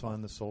 I'm also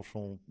on the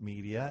social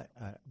media.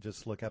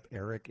 Just look up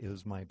Eric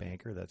is my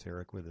banker. That's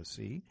Eric with a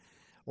C.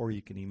 Or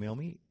you can email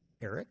me,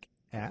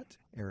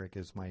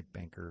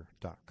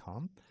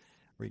 eric@ericismybanker.com.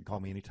 Or you can call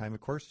me anytime, of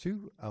course,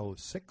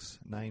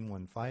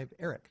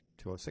 206-915-ERIC,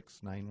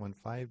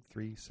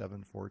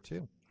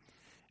 206-915-3742.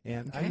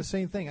 And Okay. I'm the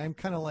same thing. I'm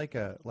kind of like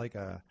a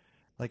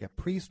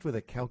priest with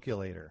a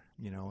calculator.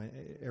 You know,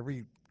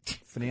 every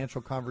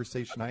financial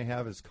conversation I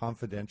have is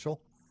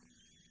confidential.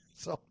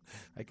 So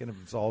I can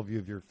absolve you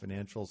of your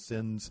financial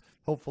sins,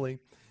 hopefully,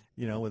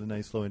 you know, with a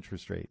nice low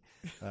interest rate.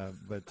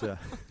 But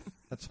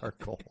that's our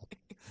goal.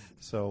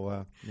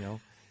 So, you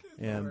know,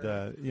 and,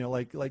 you know,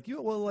 like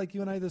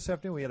you and I this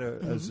afternoon, we had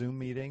a Zoom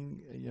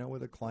meeting, you know,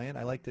 with a client.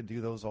 I like to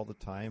do those all the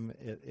time.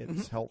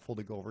 It's helpful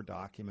to go over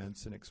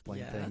documents and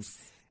explain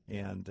things.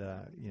 And,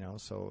 you know,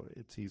 so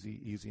it's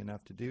easy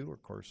enough to do,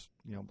 of course,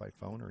 you know, by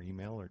phone or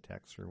email or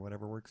text or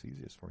whatever works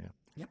easiest for you.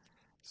 Yep.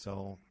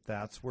 So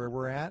that's where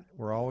we're at.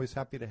 We're always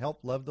happy to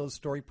help. Love those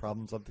story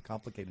problems. Love the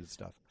complicated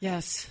stuff.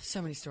 Yes, so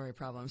many story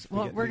problems.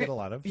 We get a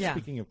lot of. Yeah.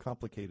 Speaking of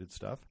complicated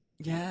stuff.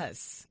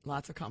 Yes,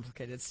 lots of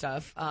complicated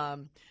stuff.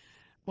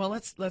 Well,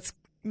 let's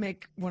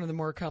make one of the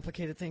more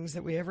complicated things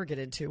that we ever get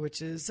into,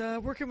 which is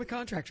working with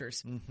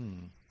contractors.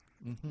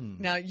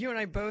 Now, you and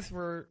I both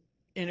were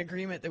in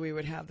agreement that we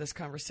would have this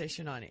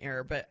conversation on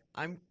air, but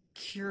I'm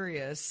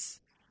curious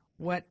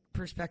what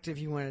perspective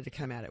you wanted to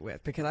come at it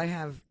with, because I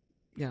have,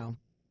 you know,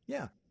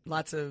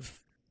 lots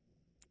of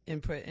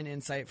input and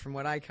insight from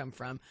what I come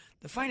from.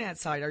 The finance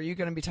side, are you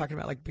going to be talking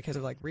about like because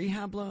of like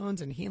rehab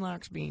loans and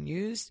HELOCs being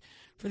used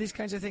for these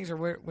kinds of things, or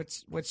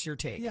what's your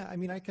take? Yeah, I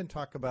mean, I can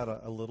talk about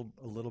a little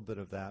bit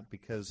of that,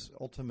 because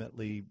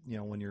ultimately, you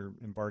know, when you're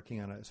embarking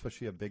on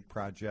especially a big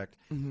project,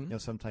 you know,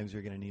 sometimes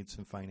you're going to need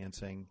some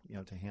financing, you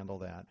know, to handle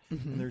that.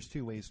 And there's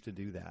two ways to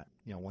do that.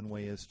 You know, one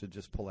way is to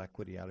just pull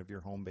equity out of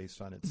your home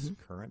based on its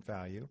current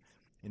value,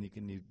 and you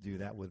can do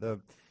that with a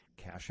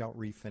cash out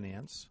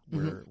refinance,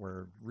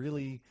 where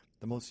really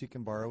the most you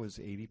can borrow is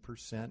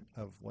 80%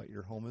 of what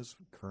your home is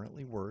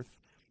currently worth,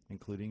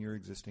 including your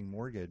existing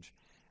mortgage.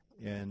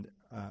 And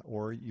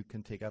or you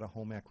can take out a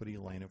home equity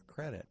line of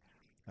credit,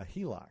 a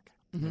HELOC.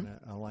 And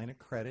a line of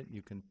credit,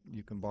 you can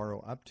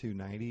borrow up to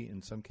 90,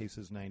 in some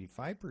cases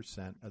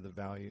 95% of the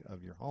value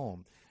of your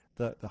home.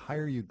 The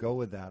higher you go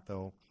with that,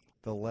 though,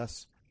 the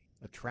less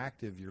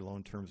attractive your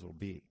loan terms will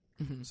be.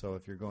 So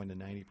if you're going to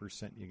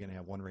 90%, you're going to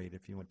have one rate.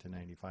 If you went to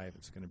 95,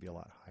 it's going to be a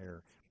lot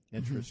higher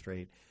interest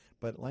rate.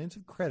 But lines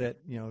of credit,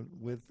 you know,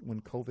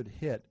 when COVID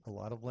hit, a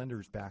lot of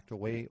lenders backed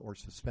away or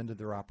suspended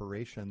their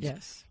operations.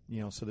 Yes.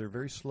 You know, so they're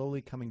very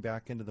slowly coming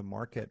back into the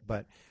market.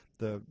 But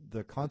the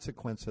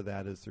consequence of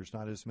that is there's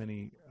not as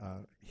many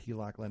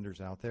HELOC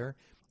lenders out there,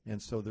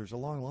 and so there's a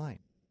long line.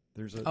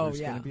 There's going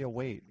to be a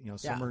wait. You know,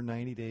 some are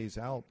 90 days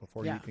out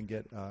before you can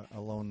get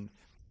a loan,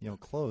 you know,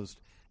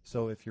 closed.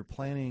 So if you're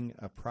planning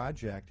a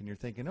project and you're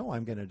thinking, oh,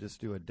 I'm going to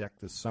just do a deck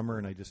this summer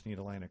and I just need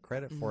a line of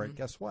credit for it,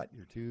 guess what?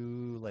 You're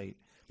too late.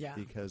 Yeah.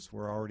 Because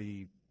we're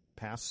already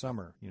past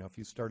summer. You know, if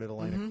you started a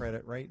line of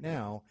credit right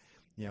now,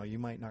 you know, you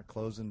might not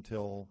close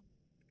until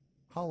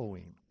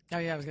Halloween. Oh,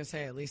 yeah, I was going to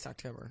say at least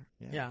October.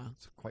 Yeah.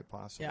 It's quite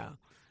possible. Yeah.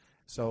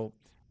 So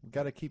we've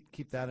got to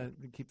keep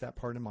that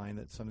part in mind,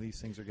 that some of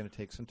these things are going to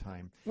take some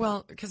time.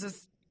 Well,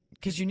 because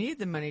you need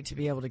the money to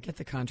be able to get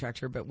the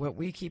contractor, but what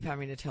we keep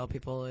having to tell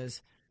people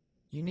is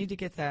you need to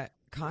get that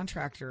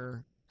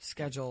contractor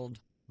scheduled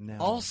now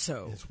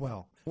also as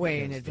well,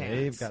 way in advance.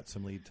 They've got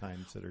some lead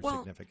times that are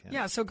significant.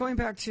 Yeah, so going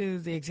back to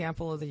the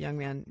example of the young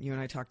man you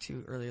and I talked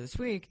to earlier this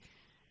week,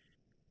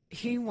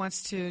 he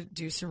wants to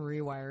do some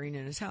rewiring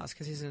in his house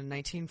because he's in a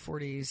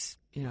 1940s,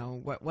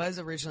 what was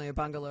originally a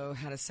bungalow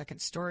had a second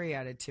story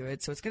added to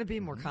it. So it's going to be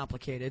more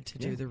complicated to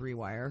do the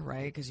rewire,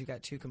 right? Because you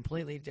got two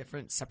completely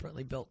different,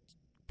 separately built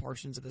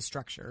portions of the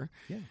structure.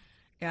 Yeah.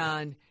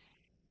 And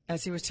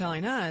as he was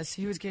telling us,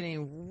 he was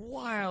getting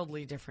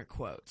wildly different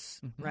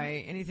quotes,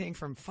 right? Anything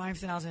from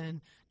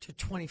 $5,000 to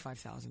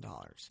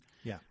 $25,000.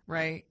 Yeah.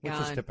 Right? Which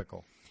is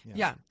typical.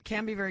 Yeah,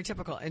 can be very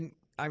typical. And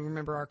I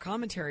remember our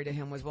commentary to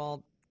him was,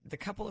 well, the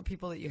couple of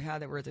people that you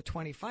had that were at the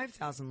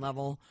 25,000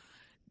 level,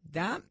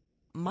 that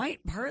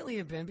might partly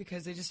have been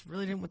because they just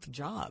really didn't want the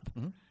job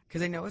because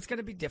they know it's going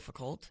to be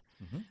difficult.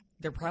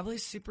 They're probably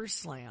super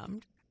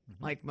slammed,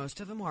 like most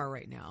of them are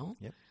right now.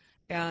 Yep.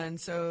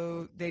 And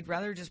so they'd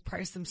rather just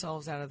price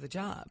themselves out of the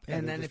job. Yeah,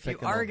 and then if you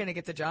are going to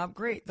get the job,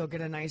 great, they'll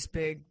get a nice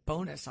big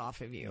bonus off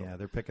of you. Yeah,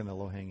 they're picking the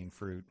low-hanging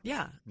fruit.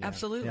 Yeah,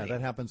 absolutely. Yeah,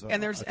 that happens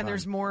and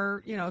there's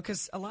more,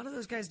 because a lot of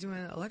those guys doing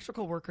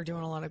electrical work are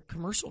doing a lot of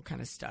commercial kind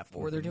of stuff,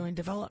 or they're doing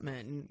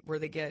development and where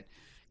they get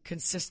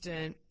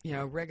consistent,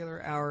 regular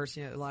hours,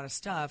 a lot of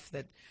stuff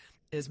that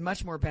is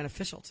much more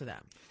beneficial to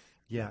them.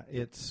 Yeah,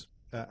 it's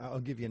I'll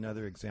give you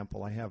another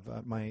example. I have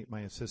my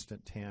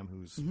assistant Tam,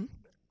 who's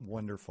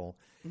wonderful,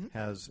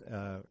 has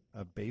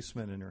a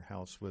basement in her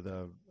house with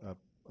a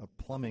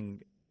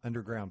plumbing,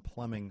 underground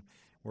plumbing,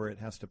 where it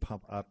has to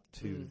pump up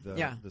to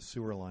the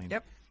sewer line.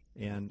 Yep.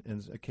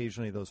 And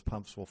occasionally those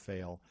pumps will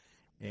fail.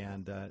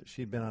 And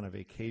she'd been on a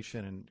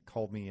vacation and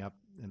called me up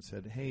and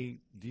said, "Hey,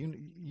 do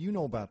you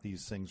know about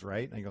these things,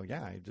 right?" And I go,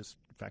 "Yeah, I just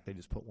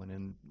put one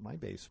in my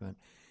basement."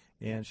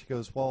 And she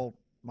goes, "Well,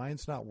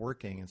 mine's not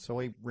working." And so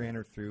I ran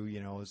her through,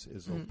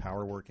 is the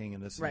power working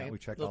and this and that. We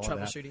checked all of that.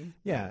 Troubleshooting.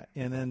 Yeah.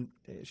 And then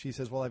she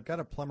says, "Well, I've got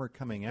a plumber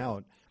coming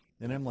out."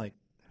 And I'm like,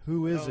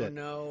 "Who is it?"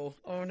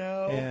 Oh,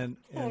 no. And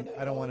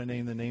I don't want to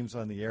name the names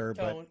on the air,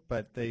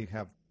 but they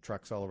have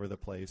trucks all over the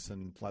place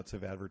and lots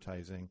of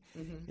advertising.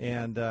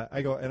 And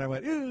I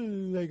went,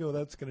 "Ew,"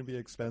 that's going to be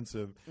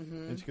expensive.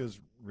 And she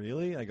goes,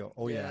 "Really?" I go,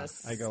 "Oh,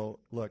 yes." Yeah. I go,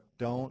 "Look,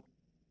 don't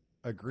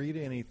agree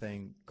to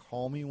anything.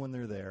 Call me when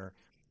they're there.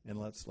 And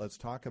let's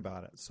talk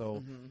about it."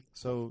 So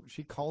so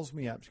she calls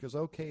me up. She goes,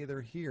 "Okay, they're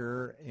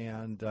here,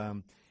 and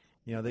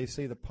they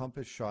say the pump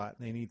is shot,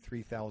 and they need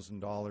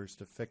 $3,000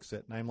 to fix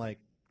it." And I'm like,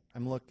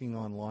 I'm looking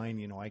online.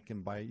 You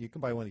can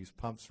buy one of these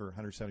pumps for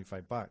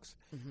 $175,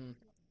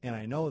 and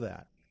I know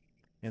that.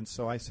 And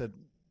so I said,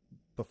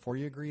 before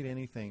you agree to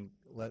anything,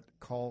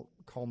 call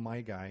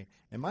my guy,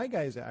 and my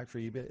guy is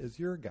actually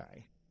your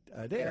guy,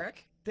 Dale.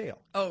 Eric?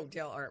 Dale. Oh,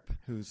 Dale Arp,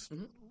 who's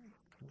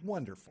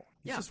wonderful.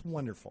 He's just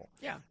wonderful.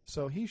 Yeah.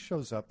 So he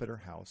shows up at her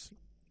house,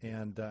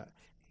 and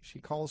she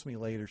calls me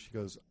later. She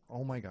goes,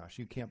 "Oh, my gosh,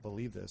 you can't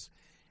believe this.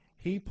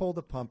 He pulled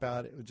the pump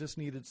out. It just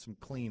needed some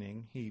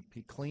cleaning. He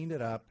cleaned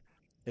it up.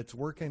 It's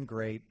working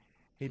great.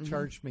 He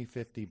charged me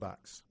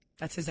 $50.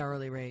 That's his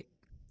hourly rate,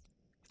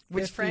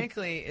 which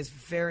frankly is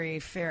very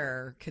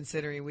fair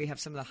considering we have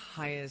some of the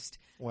highest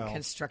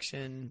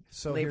construction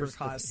labor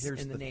costs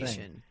in the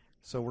nation. Thing.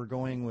 So we're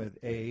going with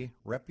a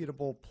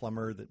reputable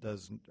plumber that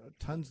does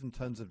tons and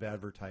tons of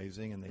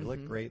advertising, and they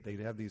look great. They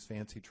have these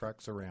fancy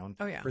trucks around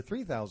for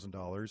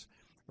 $3,000.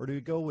 Or do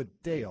we go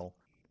with Dale,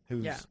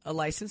 who's a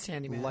licensed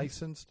handyman,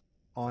 licensed,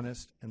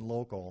 honest, and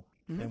local,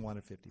 and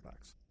wanted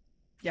 $50?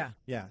 Yeah.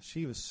 Yeah,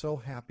 she was so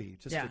happy,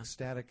 just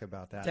ecstatic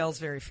about that. Dale's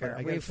very fair.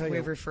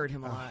 We've referred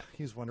him a lot.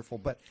 He's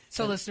wonderful.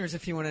 So listeners,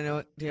 if you want to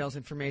know Dale's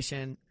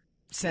information,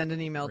 send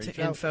an email to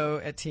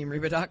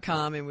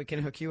info@teamreba.com and we can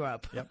hook you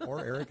up. Yep,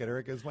 or Eric at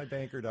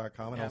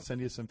ericismybanker.com, and I'll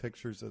send you some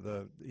pictures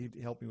of he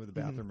helped me with the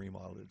bathroom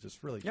remodel. It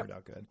just really turned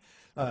out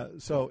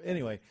good. So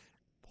anyway,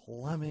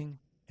 plumbing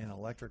and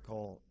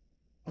electrical,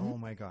 oh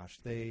my gosh,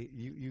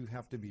 you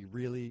have to be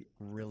really,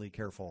 really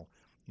careful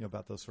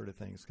about those sort of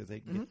things because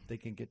they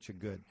can get you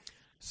good.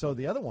 So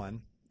the other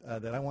one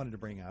that I wanted to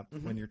bring up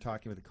when you're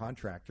talking with a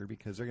contractor,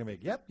 because they're going to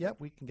be, yep,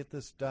 we can get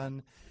this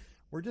done.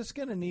 We're just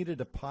going to need a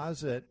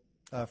deposit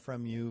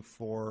from you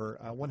for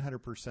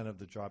 100% of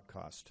the job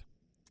cost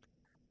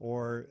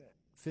or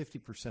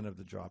 50% of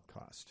the job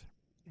cost,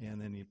 and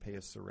then you pay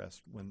us the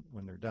rest when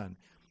they're done.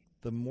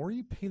 The more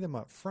you pay them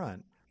up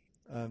front,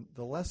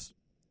 the less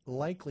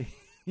likely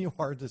you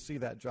are to see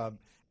that job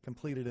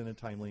completed in a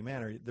timely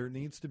manner. There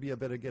needs to be a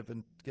bit of give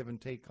and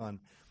take on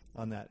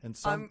that. And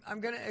I'm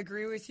going to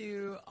agree with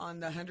you on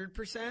the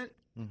 100%.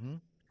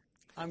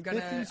 I'm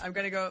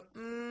gonna go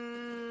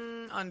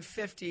on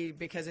 50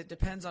 because it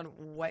depends on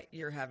what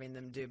you're having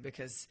them do.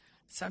 Because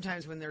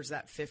sometimes when there's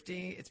that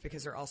 50, it's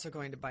because they're also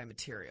going to buy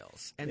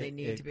materials and they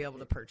need to be able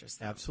to purchase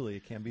them. Absolutely,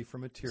 it can be for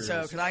materials.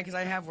 So because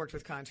I have worked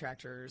with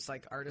contractors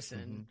like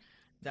Artisan,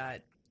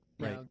 that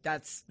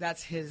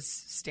that's his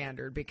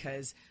standard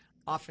because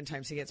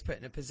oftentimes he gets put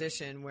in a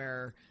position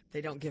where they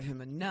don't give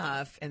him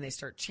enough and they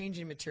start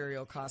changing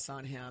material costs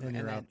on him. And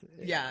then,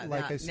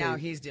 now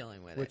he's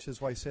dealing with it. Which is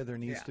why I say there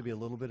needs to be a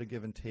little bit of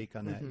give and take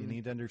on that. You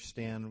need to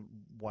understand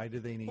why do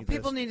they need this.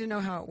 People need to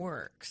know how it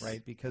works.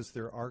 Right, because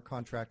there are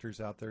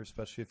contractors out there,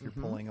 especially if you're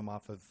pulling them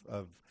off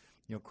of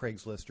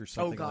Craigslist or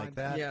something like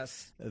that.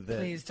 Yes. That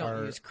please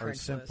don't use Craigslist. Are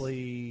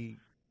simply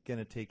going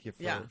to take you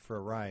Yeah. for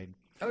a ride.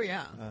 Oh,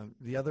 yeah.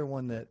 The other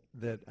one that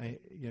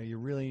you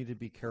really need to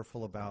be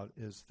careful about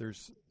is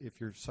if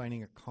you're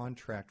signing a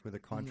contract with a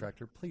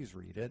contractor, please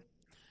read it.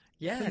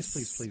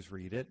 Yes. Please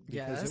read it,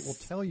 because it will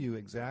Yes. tell you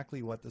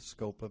exactly what the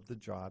scope of the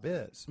job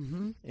is.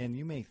 Mm-hmm. And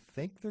you may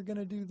think they're going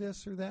to do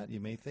this or that.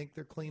 You may think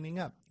they're cleaning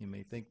up. You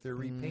may think they're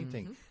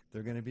repainting.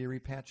 They're going to be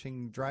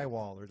repatching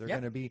drywall, or they're Yep.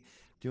 going to be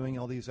doing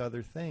all these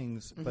other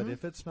things. But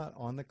if it's not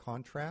on the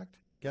contract,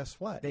 guess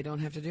what? They don't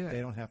have to do it.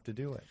 They don't have to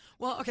do it.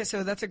 Well, okay,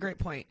 so that's a great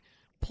point.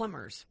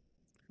 Plumbers.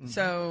 Mm-hmm.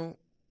 So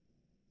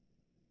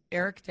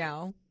Eric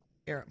Dow,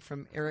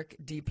 from Eric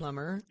D.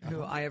 Plumber,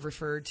 who I have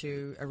referred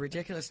to a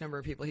ridiculous number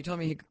of people. He told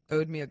me he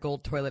owed me a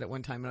gold toilet at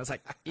one time, and I was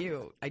like,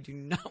 ew, I do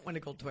not want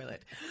a gold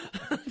toilet.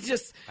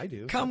 Just I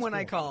do. come That's when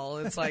I cool. call.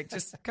 It's like,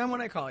 just come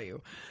when I call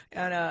you.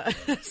 And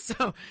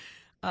so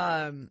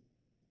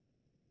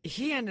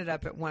he ended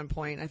up at one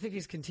point, I think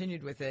he's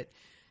continued with it,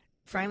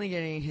 finally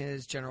getting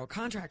his general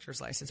contractor's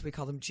license. We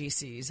call them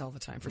GCs all the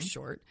time for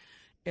short.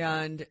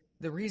 And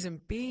the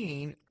reason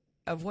being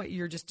of what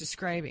you're just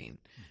describing,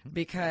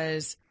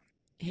 because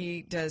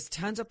he does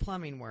tons of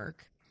plumbing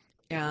work,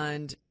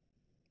 and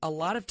a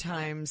lot of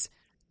times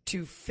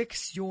to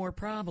fix your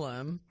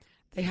problem,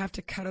 they have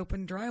to cut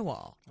open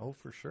drywall. Oh,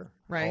 for sure.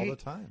 Right? All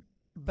the time.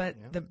 But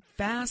Yeah. the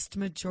vast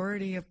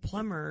majority of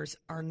plumbers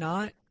are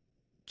not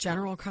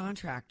general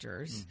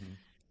contractors,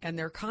 and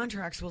their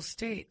contracts will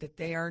state that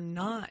they are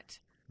not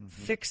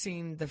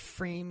fixing the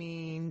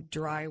framing,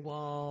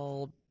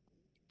 drywall,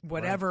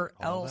 whatever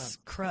Right, all else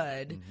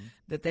crud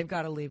that they've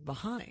got to leave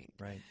behind.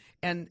 Right.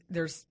 And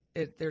there's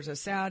a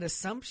sad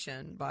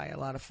assumption by a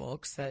lot of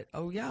folks that,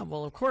 oh, yeah,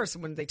 well, of course,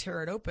 when they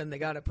tear it open, they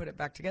got to put it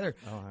back together.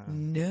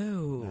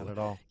 No. Not at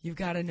all. You've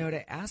got to know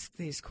to ask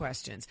these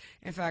questions.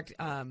 In fact,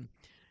 I'm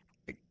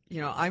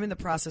in the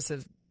process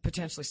of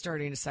potentially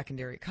starting a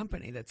secondary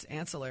company that's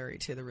ancillary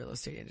to the real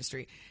estate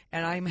industry,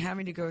 and I'm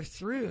having to go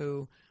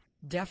through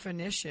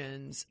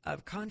definitions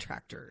of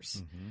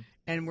contractors,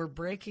 and we're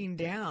breaking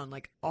down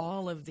like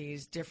all of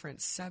these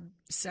different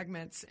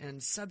segments and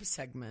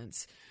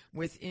subsegments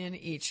within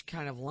each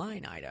kind of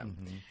line item.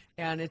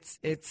 And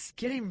it's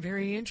getting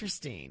very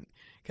interesting,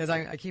 because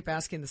I keep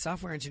asking the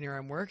software engineer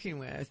I'm working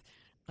with,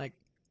 like,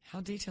 how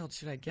detailed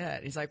should I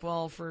get? He's like,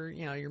 well, for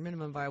your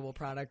minimum viable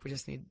product, we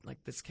just need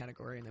like this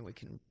category, and then we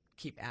can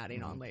keep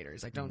adding on later.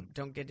 He's like,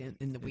 don't get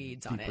in the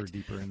weeds on it.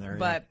 Deeper in there.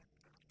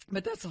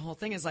 But that's the whole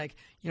thing, is like,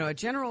 a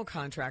general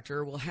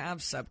contractor will have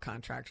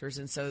subcontractors.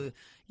 And so,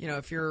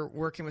 if you're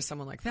working with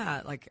someone like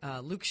that, like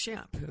Luke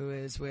Shamp, who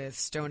is with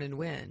Stone and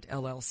Wind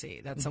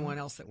LLC, that's someone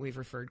else that we've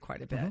referred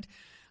quite a bit.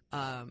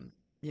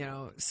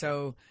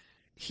 So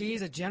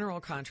he's a general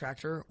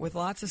contractor with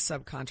lots of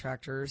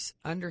subcontractors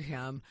under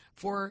him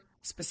for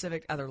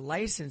specific other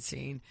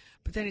licensing.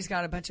 But then he's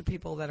got a bunch of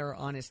people that are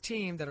on his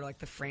team that are like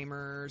the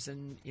framers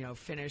and,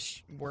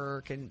 finish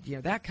work and,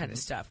 that kind of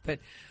stuff. But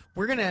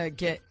we're going to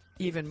get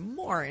even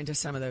more into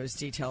some of those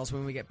details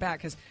when we get back,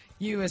 because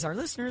you, as our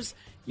listeners,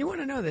 you want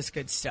to know this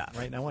good stuff.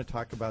 Right, and I want to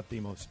talk about the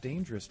most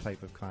dangerous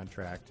type of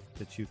contract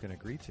that you can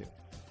agree to.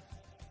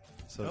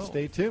 So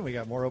stay tuned. We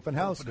got more Open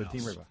House Open with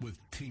Team House Reba.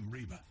 with Team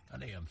Reba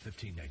on AM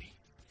 1590.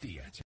 The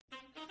Answer.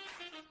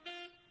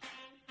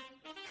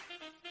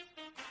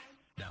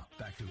 Now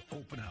back to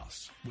Open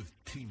House with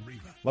Team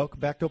Reba. Welcome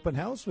back to Open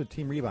House with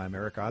Team Reba. I'm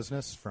Eric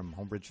Osnes from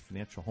Homebridge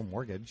Financial Home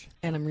Mortgage.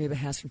 And I'm Reba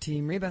Haas from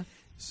Team Reba.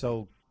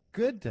 So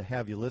good to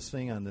have you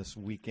listening on this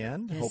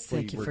weekend. Yes,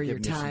 Hopefully thank you we're for your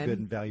giving you some time. good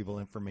and valuable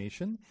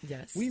information.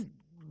 Yes. We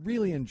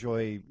really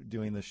enjoy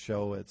doing this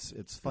show. It's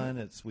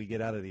fun. We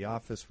get out of the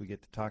office. We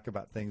get to talk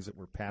about things that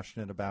we're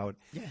passionate about.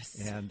 Yes.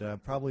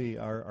 And probably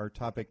our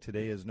topic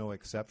today is no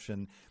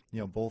exception.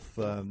 Both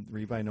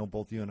Reba, I know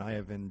both you and I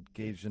have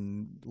engaged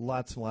in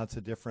lots and lots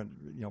of different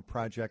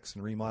projects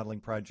and remodeling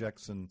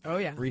projects and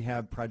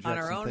rehab projects on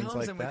our and own things homes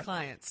like and that. with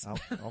clients.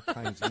 All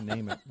kinds. You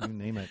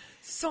name it.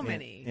 So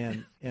many.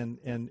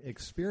 And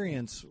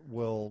experience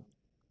will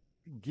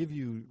give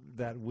you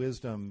that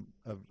wisdom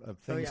of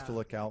things to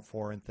look out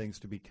for and things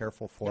to be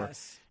careful for.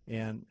 Yes.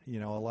 And,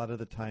 a lot of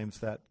the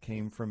times that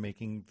came from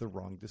making the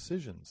wrong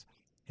decisions.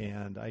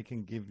 And I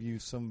can give you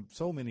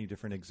so many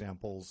different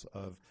examples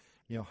of,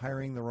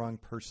 hiring the wrong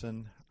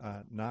person,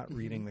 not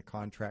reading the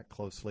contract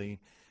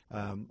closely.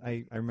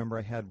 I remember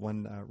I had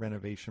one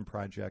renovation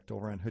project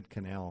over on Hood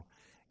Canal,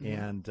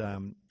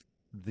 and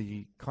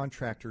the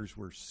contractors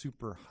were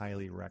super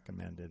highly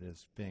recommended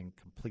as being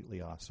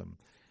completely awesome.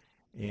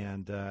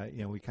 And,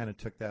 we kind of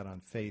took that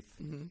on faith,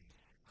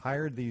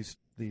 hired these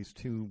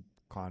two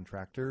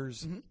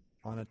contractors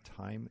on a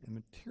time and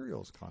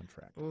materials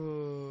contract.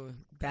 Ooh,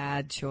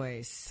 bad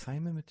choice.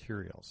 Time and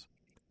materials.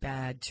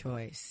 Bad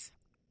choice.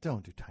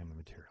 Don't do time and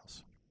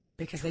materials.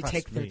 Because Trust they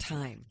take their me,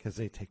 time. Because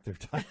they take their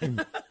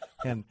time.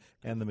 and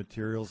the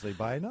materials they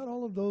buy, not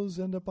all of those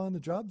end up on the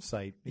job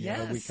site. We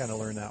kind of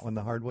learned that one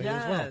the hard way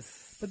as well.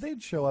 But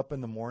they'd show up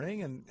in the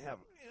morning and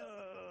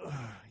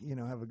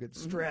have a good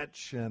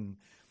stretch and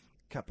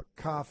cup of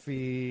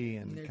coffee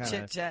and They're kind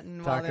chit-chatting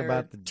of while talk they're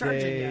about the charging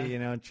day,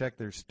 you. check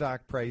their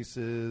stock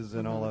prices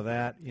and all of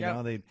that. You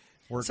know, they'd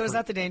So is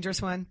that the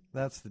dangerous one?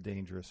 That's the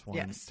dangerous one.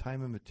 Yes.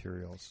 Time and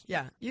materials.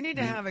 Yeah. You need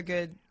to have a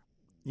good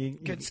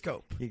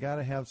scope. You got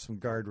to have some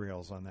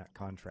guardrails on that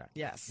contract.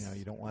 Yes.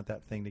 You don't want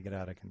that thing to get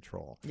out of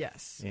control.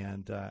 Yes.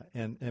 And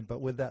but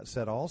with that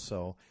said,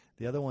 also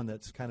the other one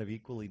that's kind of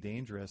equally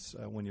dangerous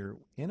when you're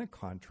in a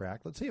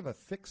contract. Let's say you have a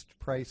fixed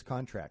price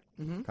contract.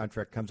 Mm-hmm.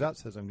 Contract comes out,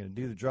 says I'm going to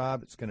do the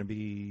job. It's going to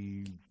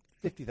be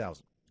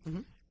 $50,000. Mm-hmm.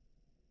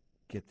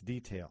 Get the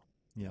detail.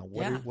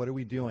 What are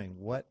we doing?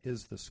 What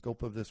is the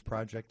scope of this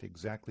project?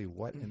 Exactly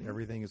what and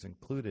everything is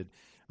included.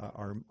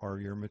 Are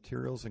your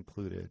materials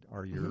included?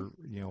 Are your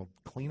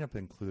cleanup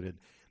included?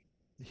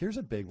 Here's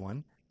a big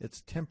one.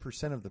 It's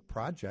 10% of the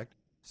project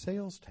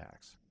sales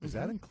tax. Is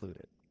that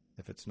included?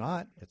 If it's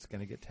not, it's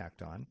going to get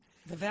tacked on.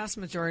 The vast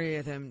majority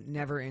of them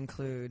never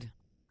include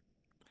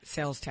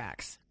sales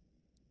tax.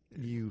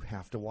 You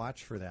have to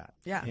watch for that.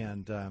 Yeah.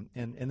 And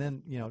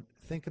then,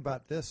 think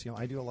about this.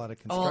 I do a lot of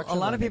construction. A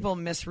lot of people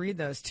misread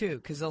those too,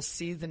 because they'll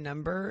see the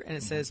number and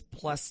it says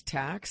plus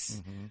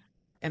tax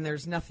and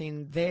there's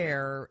nothing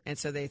there. And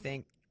so they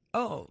think,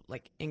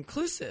 like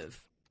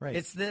inclusive. Right.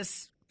 It's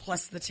this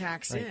plus the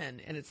tax in.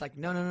 And it's like,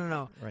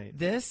 no. Right.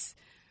 This,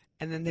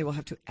 and then they will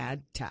have to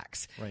add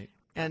tax. Right.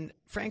 And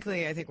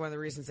frankly, I think one of the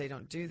reasons they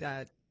don't do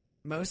that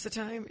most of the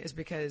time is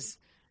because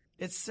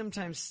it's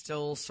sometimes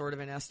still sort of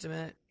an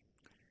estimate.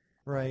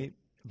 Right.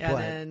 And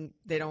then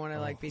they don't want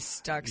to be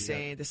stuck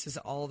saying this is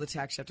all the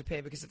tax you have to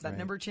pay, because if that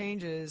number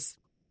changes,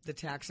 the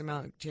tax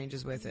amount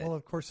changes with it. Well,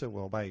 of course it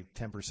will, by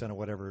 10% or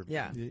whatever.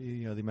 Yeah.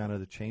 The amount of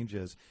the change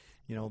is.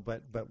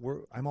 But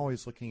I'm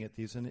always looking at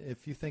these, and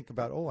if you think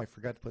about, I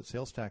forgot to put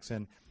sales tax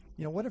in.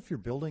 What if you're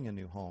building a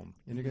new home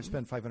and you're going to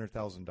spend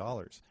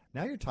 $500,000?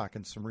 Now you're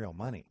talking some real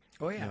money.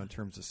 Oh yeah. In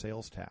terms of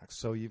sales tax.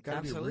 So you've got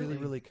to be Absolutely. really,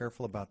 really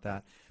careful about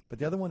that. But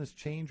the other one is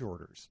change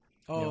orders.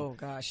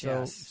 Gosh,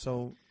 yes.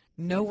 So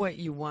know what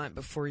you want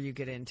before you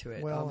get into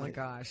it. Well, oh my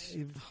gosh.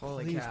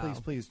 Holy cow.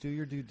 Please do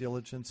your due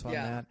diligence on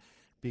that,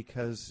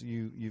 because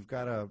you've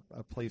got a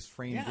place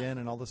framed in,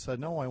 and all of a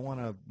sudden, I want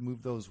to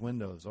move those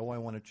windows. I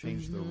want to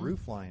change the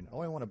roof line.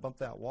 I want to bump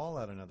that wall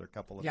out another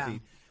couple of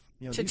feet.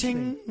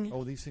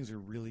 These things are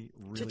really,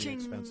 really Cha-ching.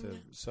 expensive.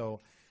 So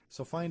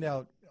find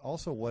out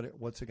also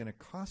what's it going to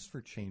cost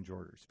for change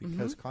orders,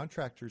 because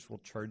contractors will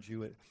charge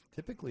you at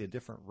typically a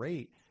different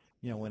rate.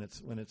 When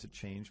it's a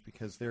change,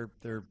 because they're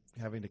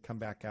having to come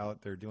back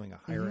out, they're doing a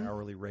higher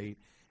hourly rate,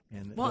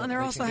 and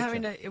they're also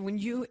having to. When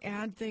you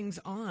add things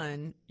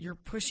on, you're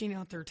pushing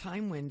out their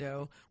time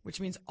window, which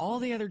means all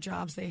the other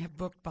jobs they have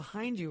booked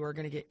behind you are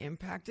going to get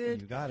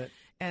impacted. You got it,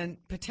 and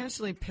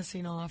potentially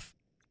pissing off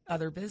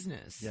other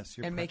business. Yes,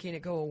 and making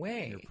it go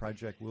away. Your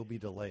project will be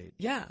delayed.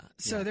 Yeah,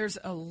 so there's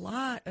a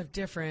lot of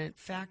different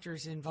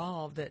factors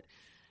involved that.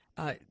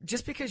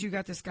 Just because you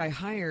got this guy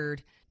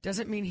hired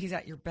doesn't mean he's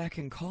at your beck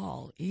and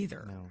call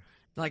either. No.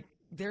 Like,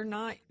 they're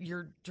not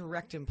your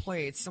direct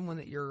employee. It's someone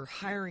that you're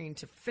hiring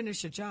to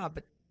finish a job,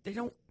 but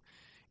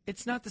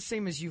it's not the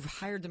same as you've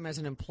hired them as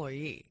an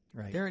employee.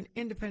 Right. They're an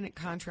independent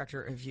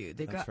contractor of you.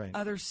 They've got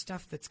other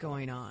stuff that's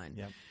going on.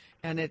 Yep.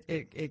 And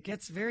it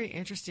gets very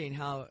interesting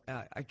how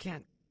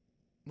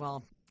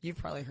you've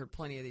probably heard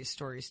plenty of these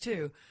stories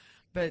too,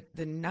 but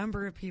the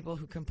number of people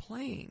who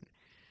complain.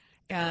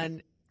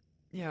 And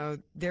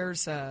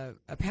there's a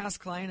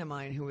past client of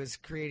mine who was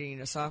creating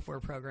a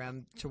software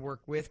program to work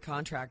with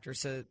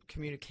contractors so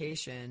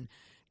communication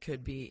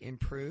could be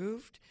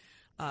improved.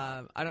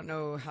 I don't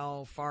know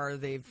how far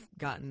they've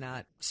gotten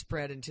that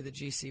spread into the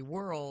GC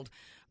world,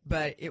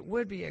 but it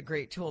would be a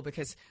great tool,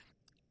 because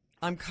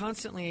I'm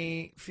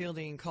constantly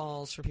fielding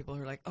calls for people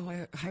who are like,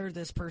 I hired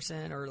this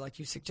person, or like,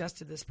 you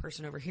suggested this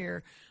person over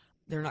here.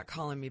 They're not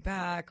calling me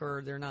back,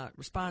 or they're not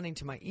responding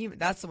to my email.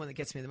 That's the one that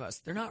gets me the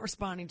most. They're not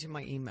responding to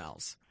my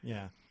emails.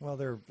 Yeah. Well,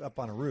 they're up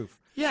on a roof.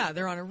 Yeah,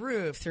 they're on a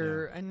roof.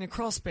 They're in a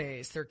crawl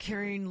space. They're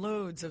carrying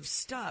loads of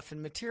stuff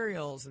and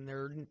materials, and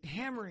they're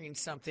hammering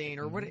something,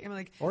 or what?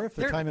 Or if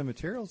they're time and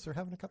materials, they're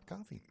having a cup of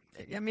coffee.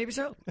 Yeah, maybe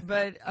so.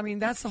 But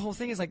that's the whole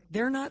thing. Is like,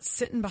 they're not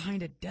sitting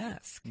behind a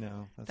desk.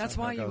 No, that's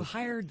why you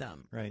hired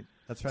them. Right.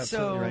 That's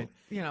absolutely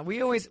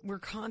right. We're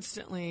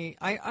constantly.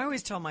 I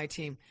always tell my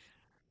team,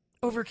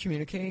 over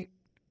communicate.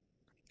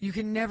 You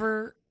can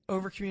never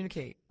over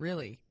communicate,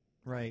 really.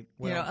 Right.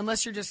 Well,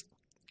 unless you're just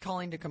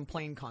calling to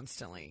complain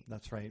constantly.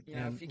 That's right.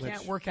 If you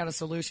can't work out a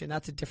solution,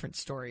 that's a different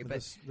story.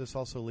 But this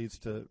also leads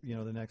to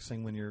the next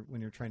thing, when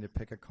you're trying to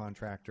pick a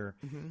contractor,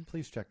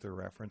 please check their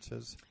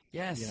references.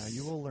 Yes.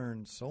 You will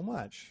learn so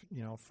much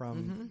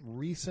from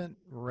recent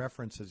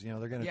references.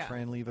 They're going to try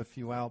and leave a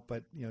few out,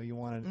 but you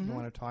want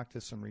to talk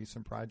to some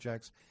recent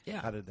projects. Yeah.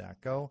 How did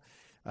that go?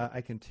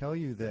 I can tell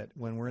you that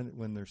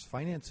when there's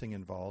financing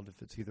involved,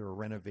 if it's either a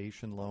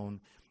renovation loan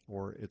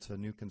or it's a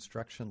new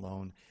construction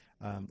loan,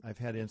 I've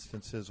had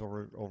instances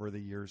over the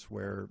years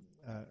where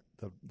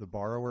the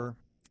borrower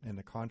and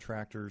the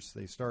contractors,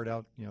 they start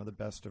out the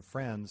best of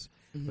friends,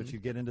 but you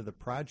get into the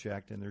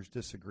project and there's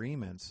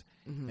disagreements,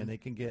 and they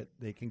can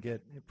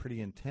get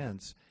pretty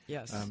intense.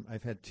 Yes.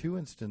 I've had two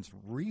instances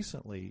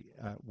recently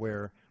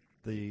where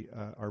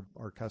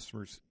our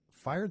customers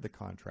fired the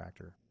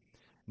contractor.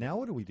 Now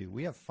what do?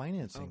 We have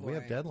financing. Oh, we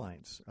have boy.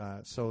 deadlines.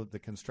 So the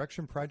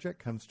construction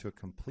project comes to a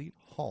complete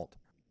halt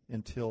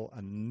until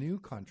a new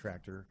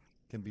contractor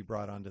can be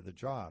brought onto the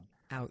job.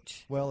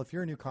 Ouch. Well, if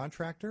you're a new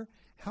contractor,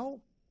 how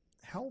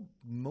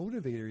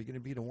motivated are you going to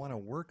be to want to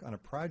work on a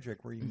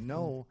project where you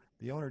know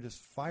the owner just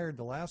fired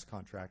the last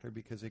contractor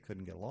because they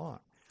couldn't get along?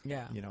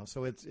 Yeah.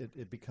 So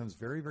it becomes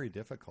very, very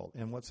difficult.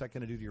 And what's that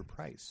going to do to your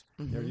price?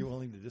 Are you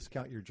willing to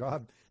discount your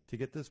job to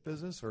get this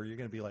business, or are you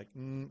going to be like,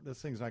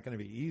 this thing's not going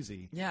to be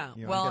easy? Yeah.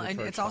 I'm Well, gonna and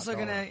charge it's also $5.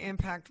 going to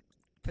impact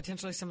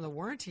potentially some of the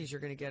warranties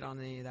you're going to get on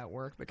that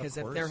work, because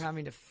if course. they're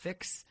having to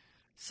fix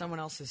someone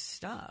else's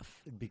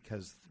stuff.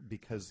 because the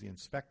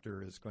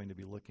inspector is going to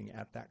be looking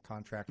at that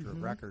contractor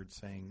of record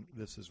saying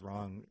this is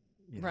wrong.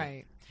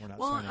 Right. We're not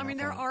Well, signing I mean,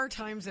 off there on it. are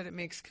times that it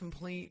makes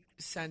complete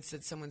sense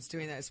that someone's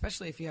doing that,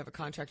 especially if you have a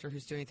contractor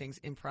who's doing things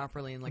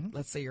improperly. And, like,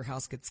 let's say your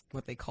house gets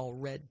what they call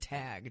red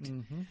tagged,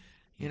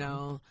 you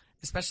know,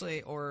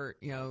 especially, or,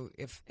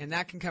 and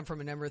that can come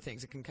from a number of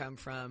things. It can come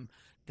from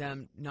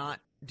them not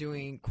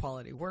doing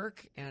quality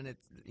work and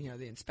it's,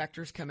 the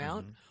inspectors come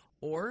out,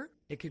 or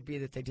it could be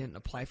that they didn't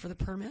apply for the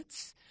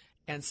permits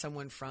and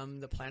someone from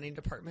the planning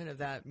department of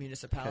that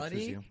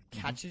municipality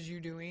catches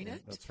you doing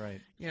it. That's right.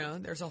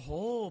 There's a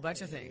whole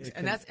bunch of things.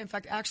 And that's, in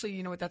fact,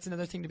 actually, that's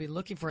another thing to be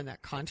looking for in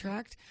that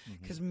contract,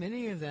 because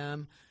many of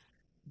them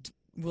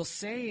will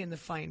say in the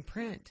fine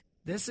print,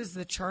 this is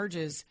the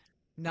charges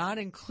not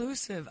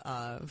inclusive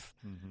of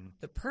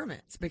the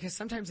permits, because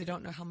sometimes they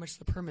don't know how much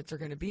the permits are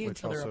going to be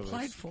Which until they're also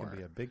applied for. can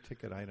be a big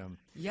ticket item.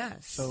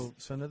 Yes. So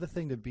another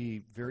thing to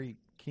be very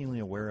keenly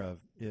aware of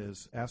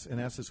is ask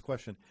this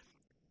question: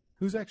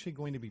 who's actually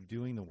going to be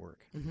doing the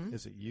work?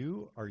 Is it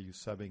you? Are you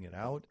subbing it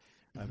out?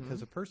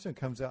 Because a person who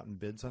comes out and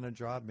bids on a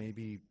job may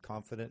be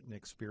confident and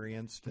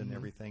experienced and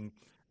everything,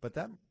 but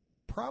that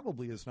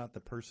probably is not the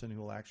person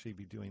who will actually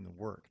be doing the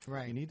work.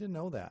 Right. You need to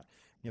know that,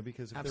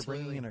 because if Absolutely.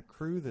 they're bringing in a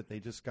crew that they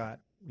just got,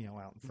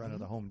 out in front of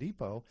the Home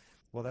Depot,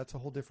 well, that's a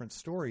whole different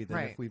story than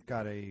Right. if we've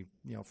got a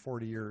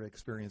 40-year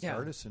experienced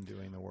artisan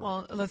doing the work.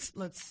 Well, let's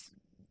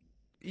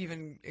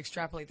even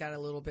extrapolate that a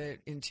little bit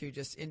into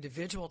just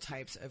individual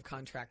types of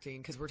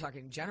contracting, because we're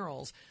talking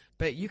generals,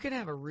 but you can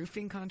have a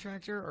roofing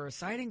contractor or a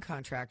siding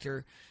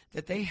contractor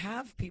that they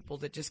have people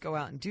that just go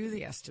out and do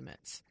the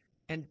estimates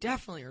and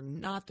definitely are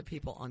not the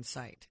people on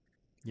site,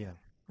 yeah.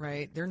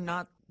 right? They're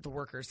not the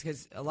workers,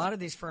 because a lot of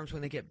these firms,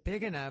 when they get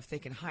big enough, they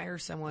can hire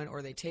someone,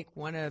 or they take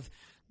one of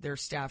their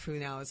staff who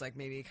now is like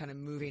maybe kind of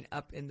moving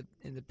up in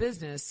the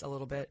business a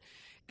little bit,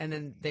 and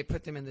then they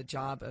put them in the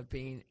job of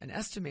being an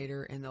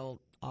estimator, and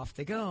off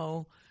they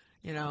go,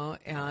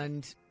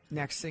 and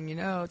next thing you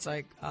know, it's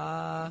like,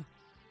 that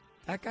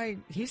guy,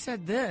 he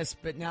said this,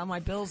 but now my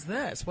bill's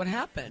this. What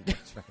happened?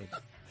 That's right.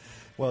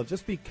 Well,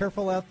 just be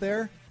careful out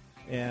there,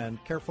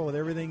 and careful with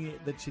everything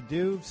that you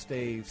do.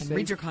 Stay safe.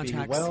 read your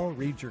contracts. Be well,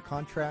 read your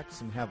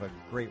contracts, and have a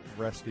great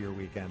rest of your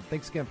weekend.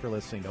 Thanks again for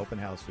listening to Open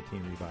House with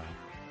Team Rebuy.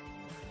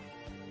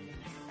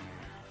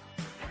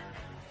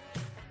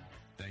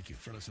 Thank you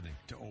for listening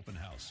to Open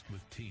House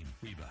with Team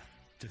Reba.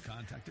 To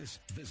contact us,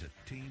 visit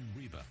Team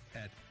Reba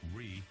at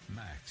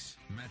RE/MAX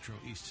Metro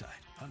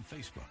Eastside on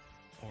Facebook,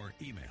 or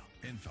email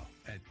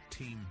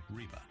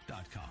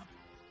info@teamreba.com.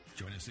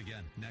 Join us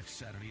again next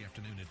Saturday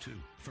afternoon at 2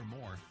 for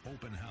more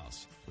Open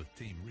House with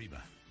Team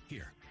Reba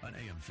here on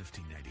AM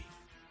 1590.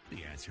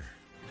 The Answer.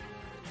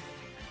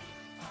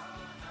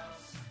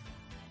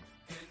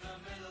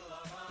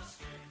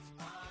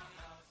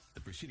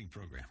 The preceding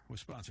program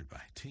was sponsored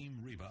by Team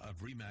Reba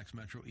of RE/MAX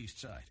Metro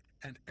Eastside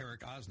and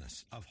Eric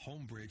Osnes of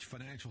Homebridge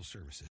Financial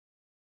Services.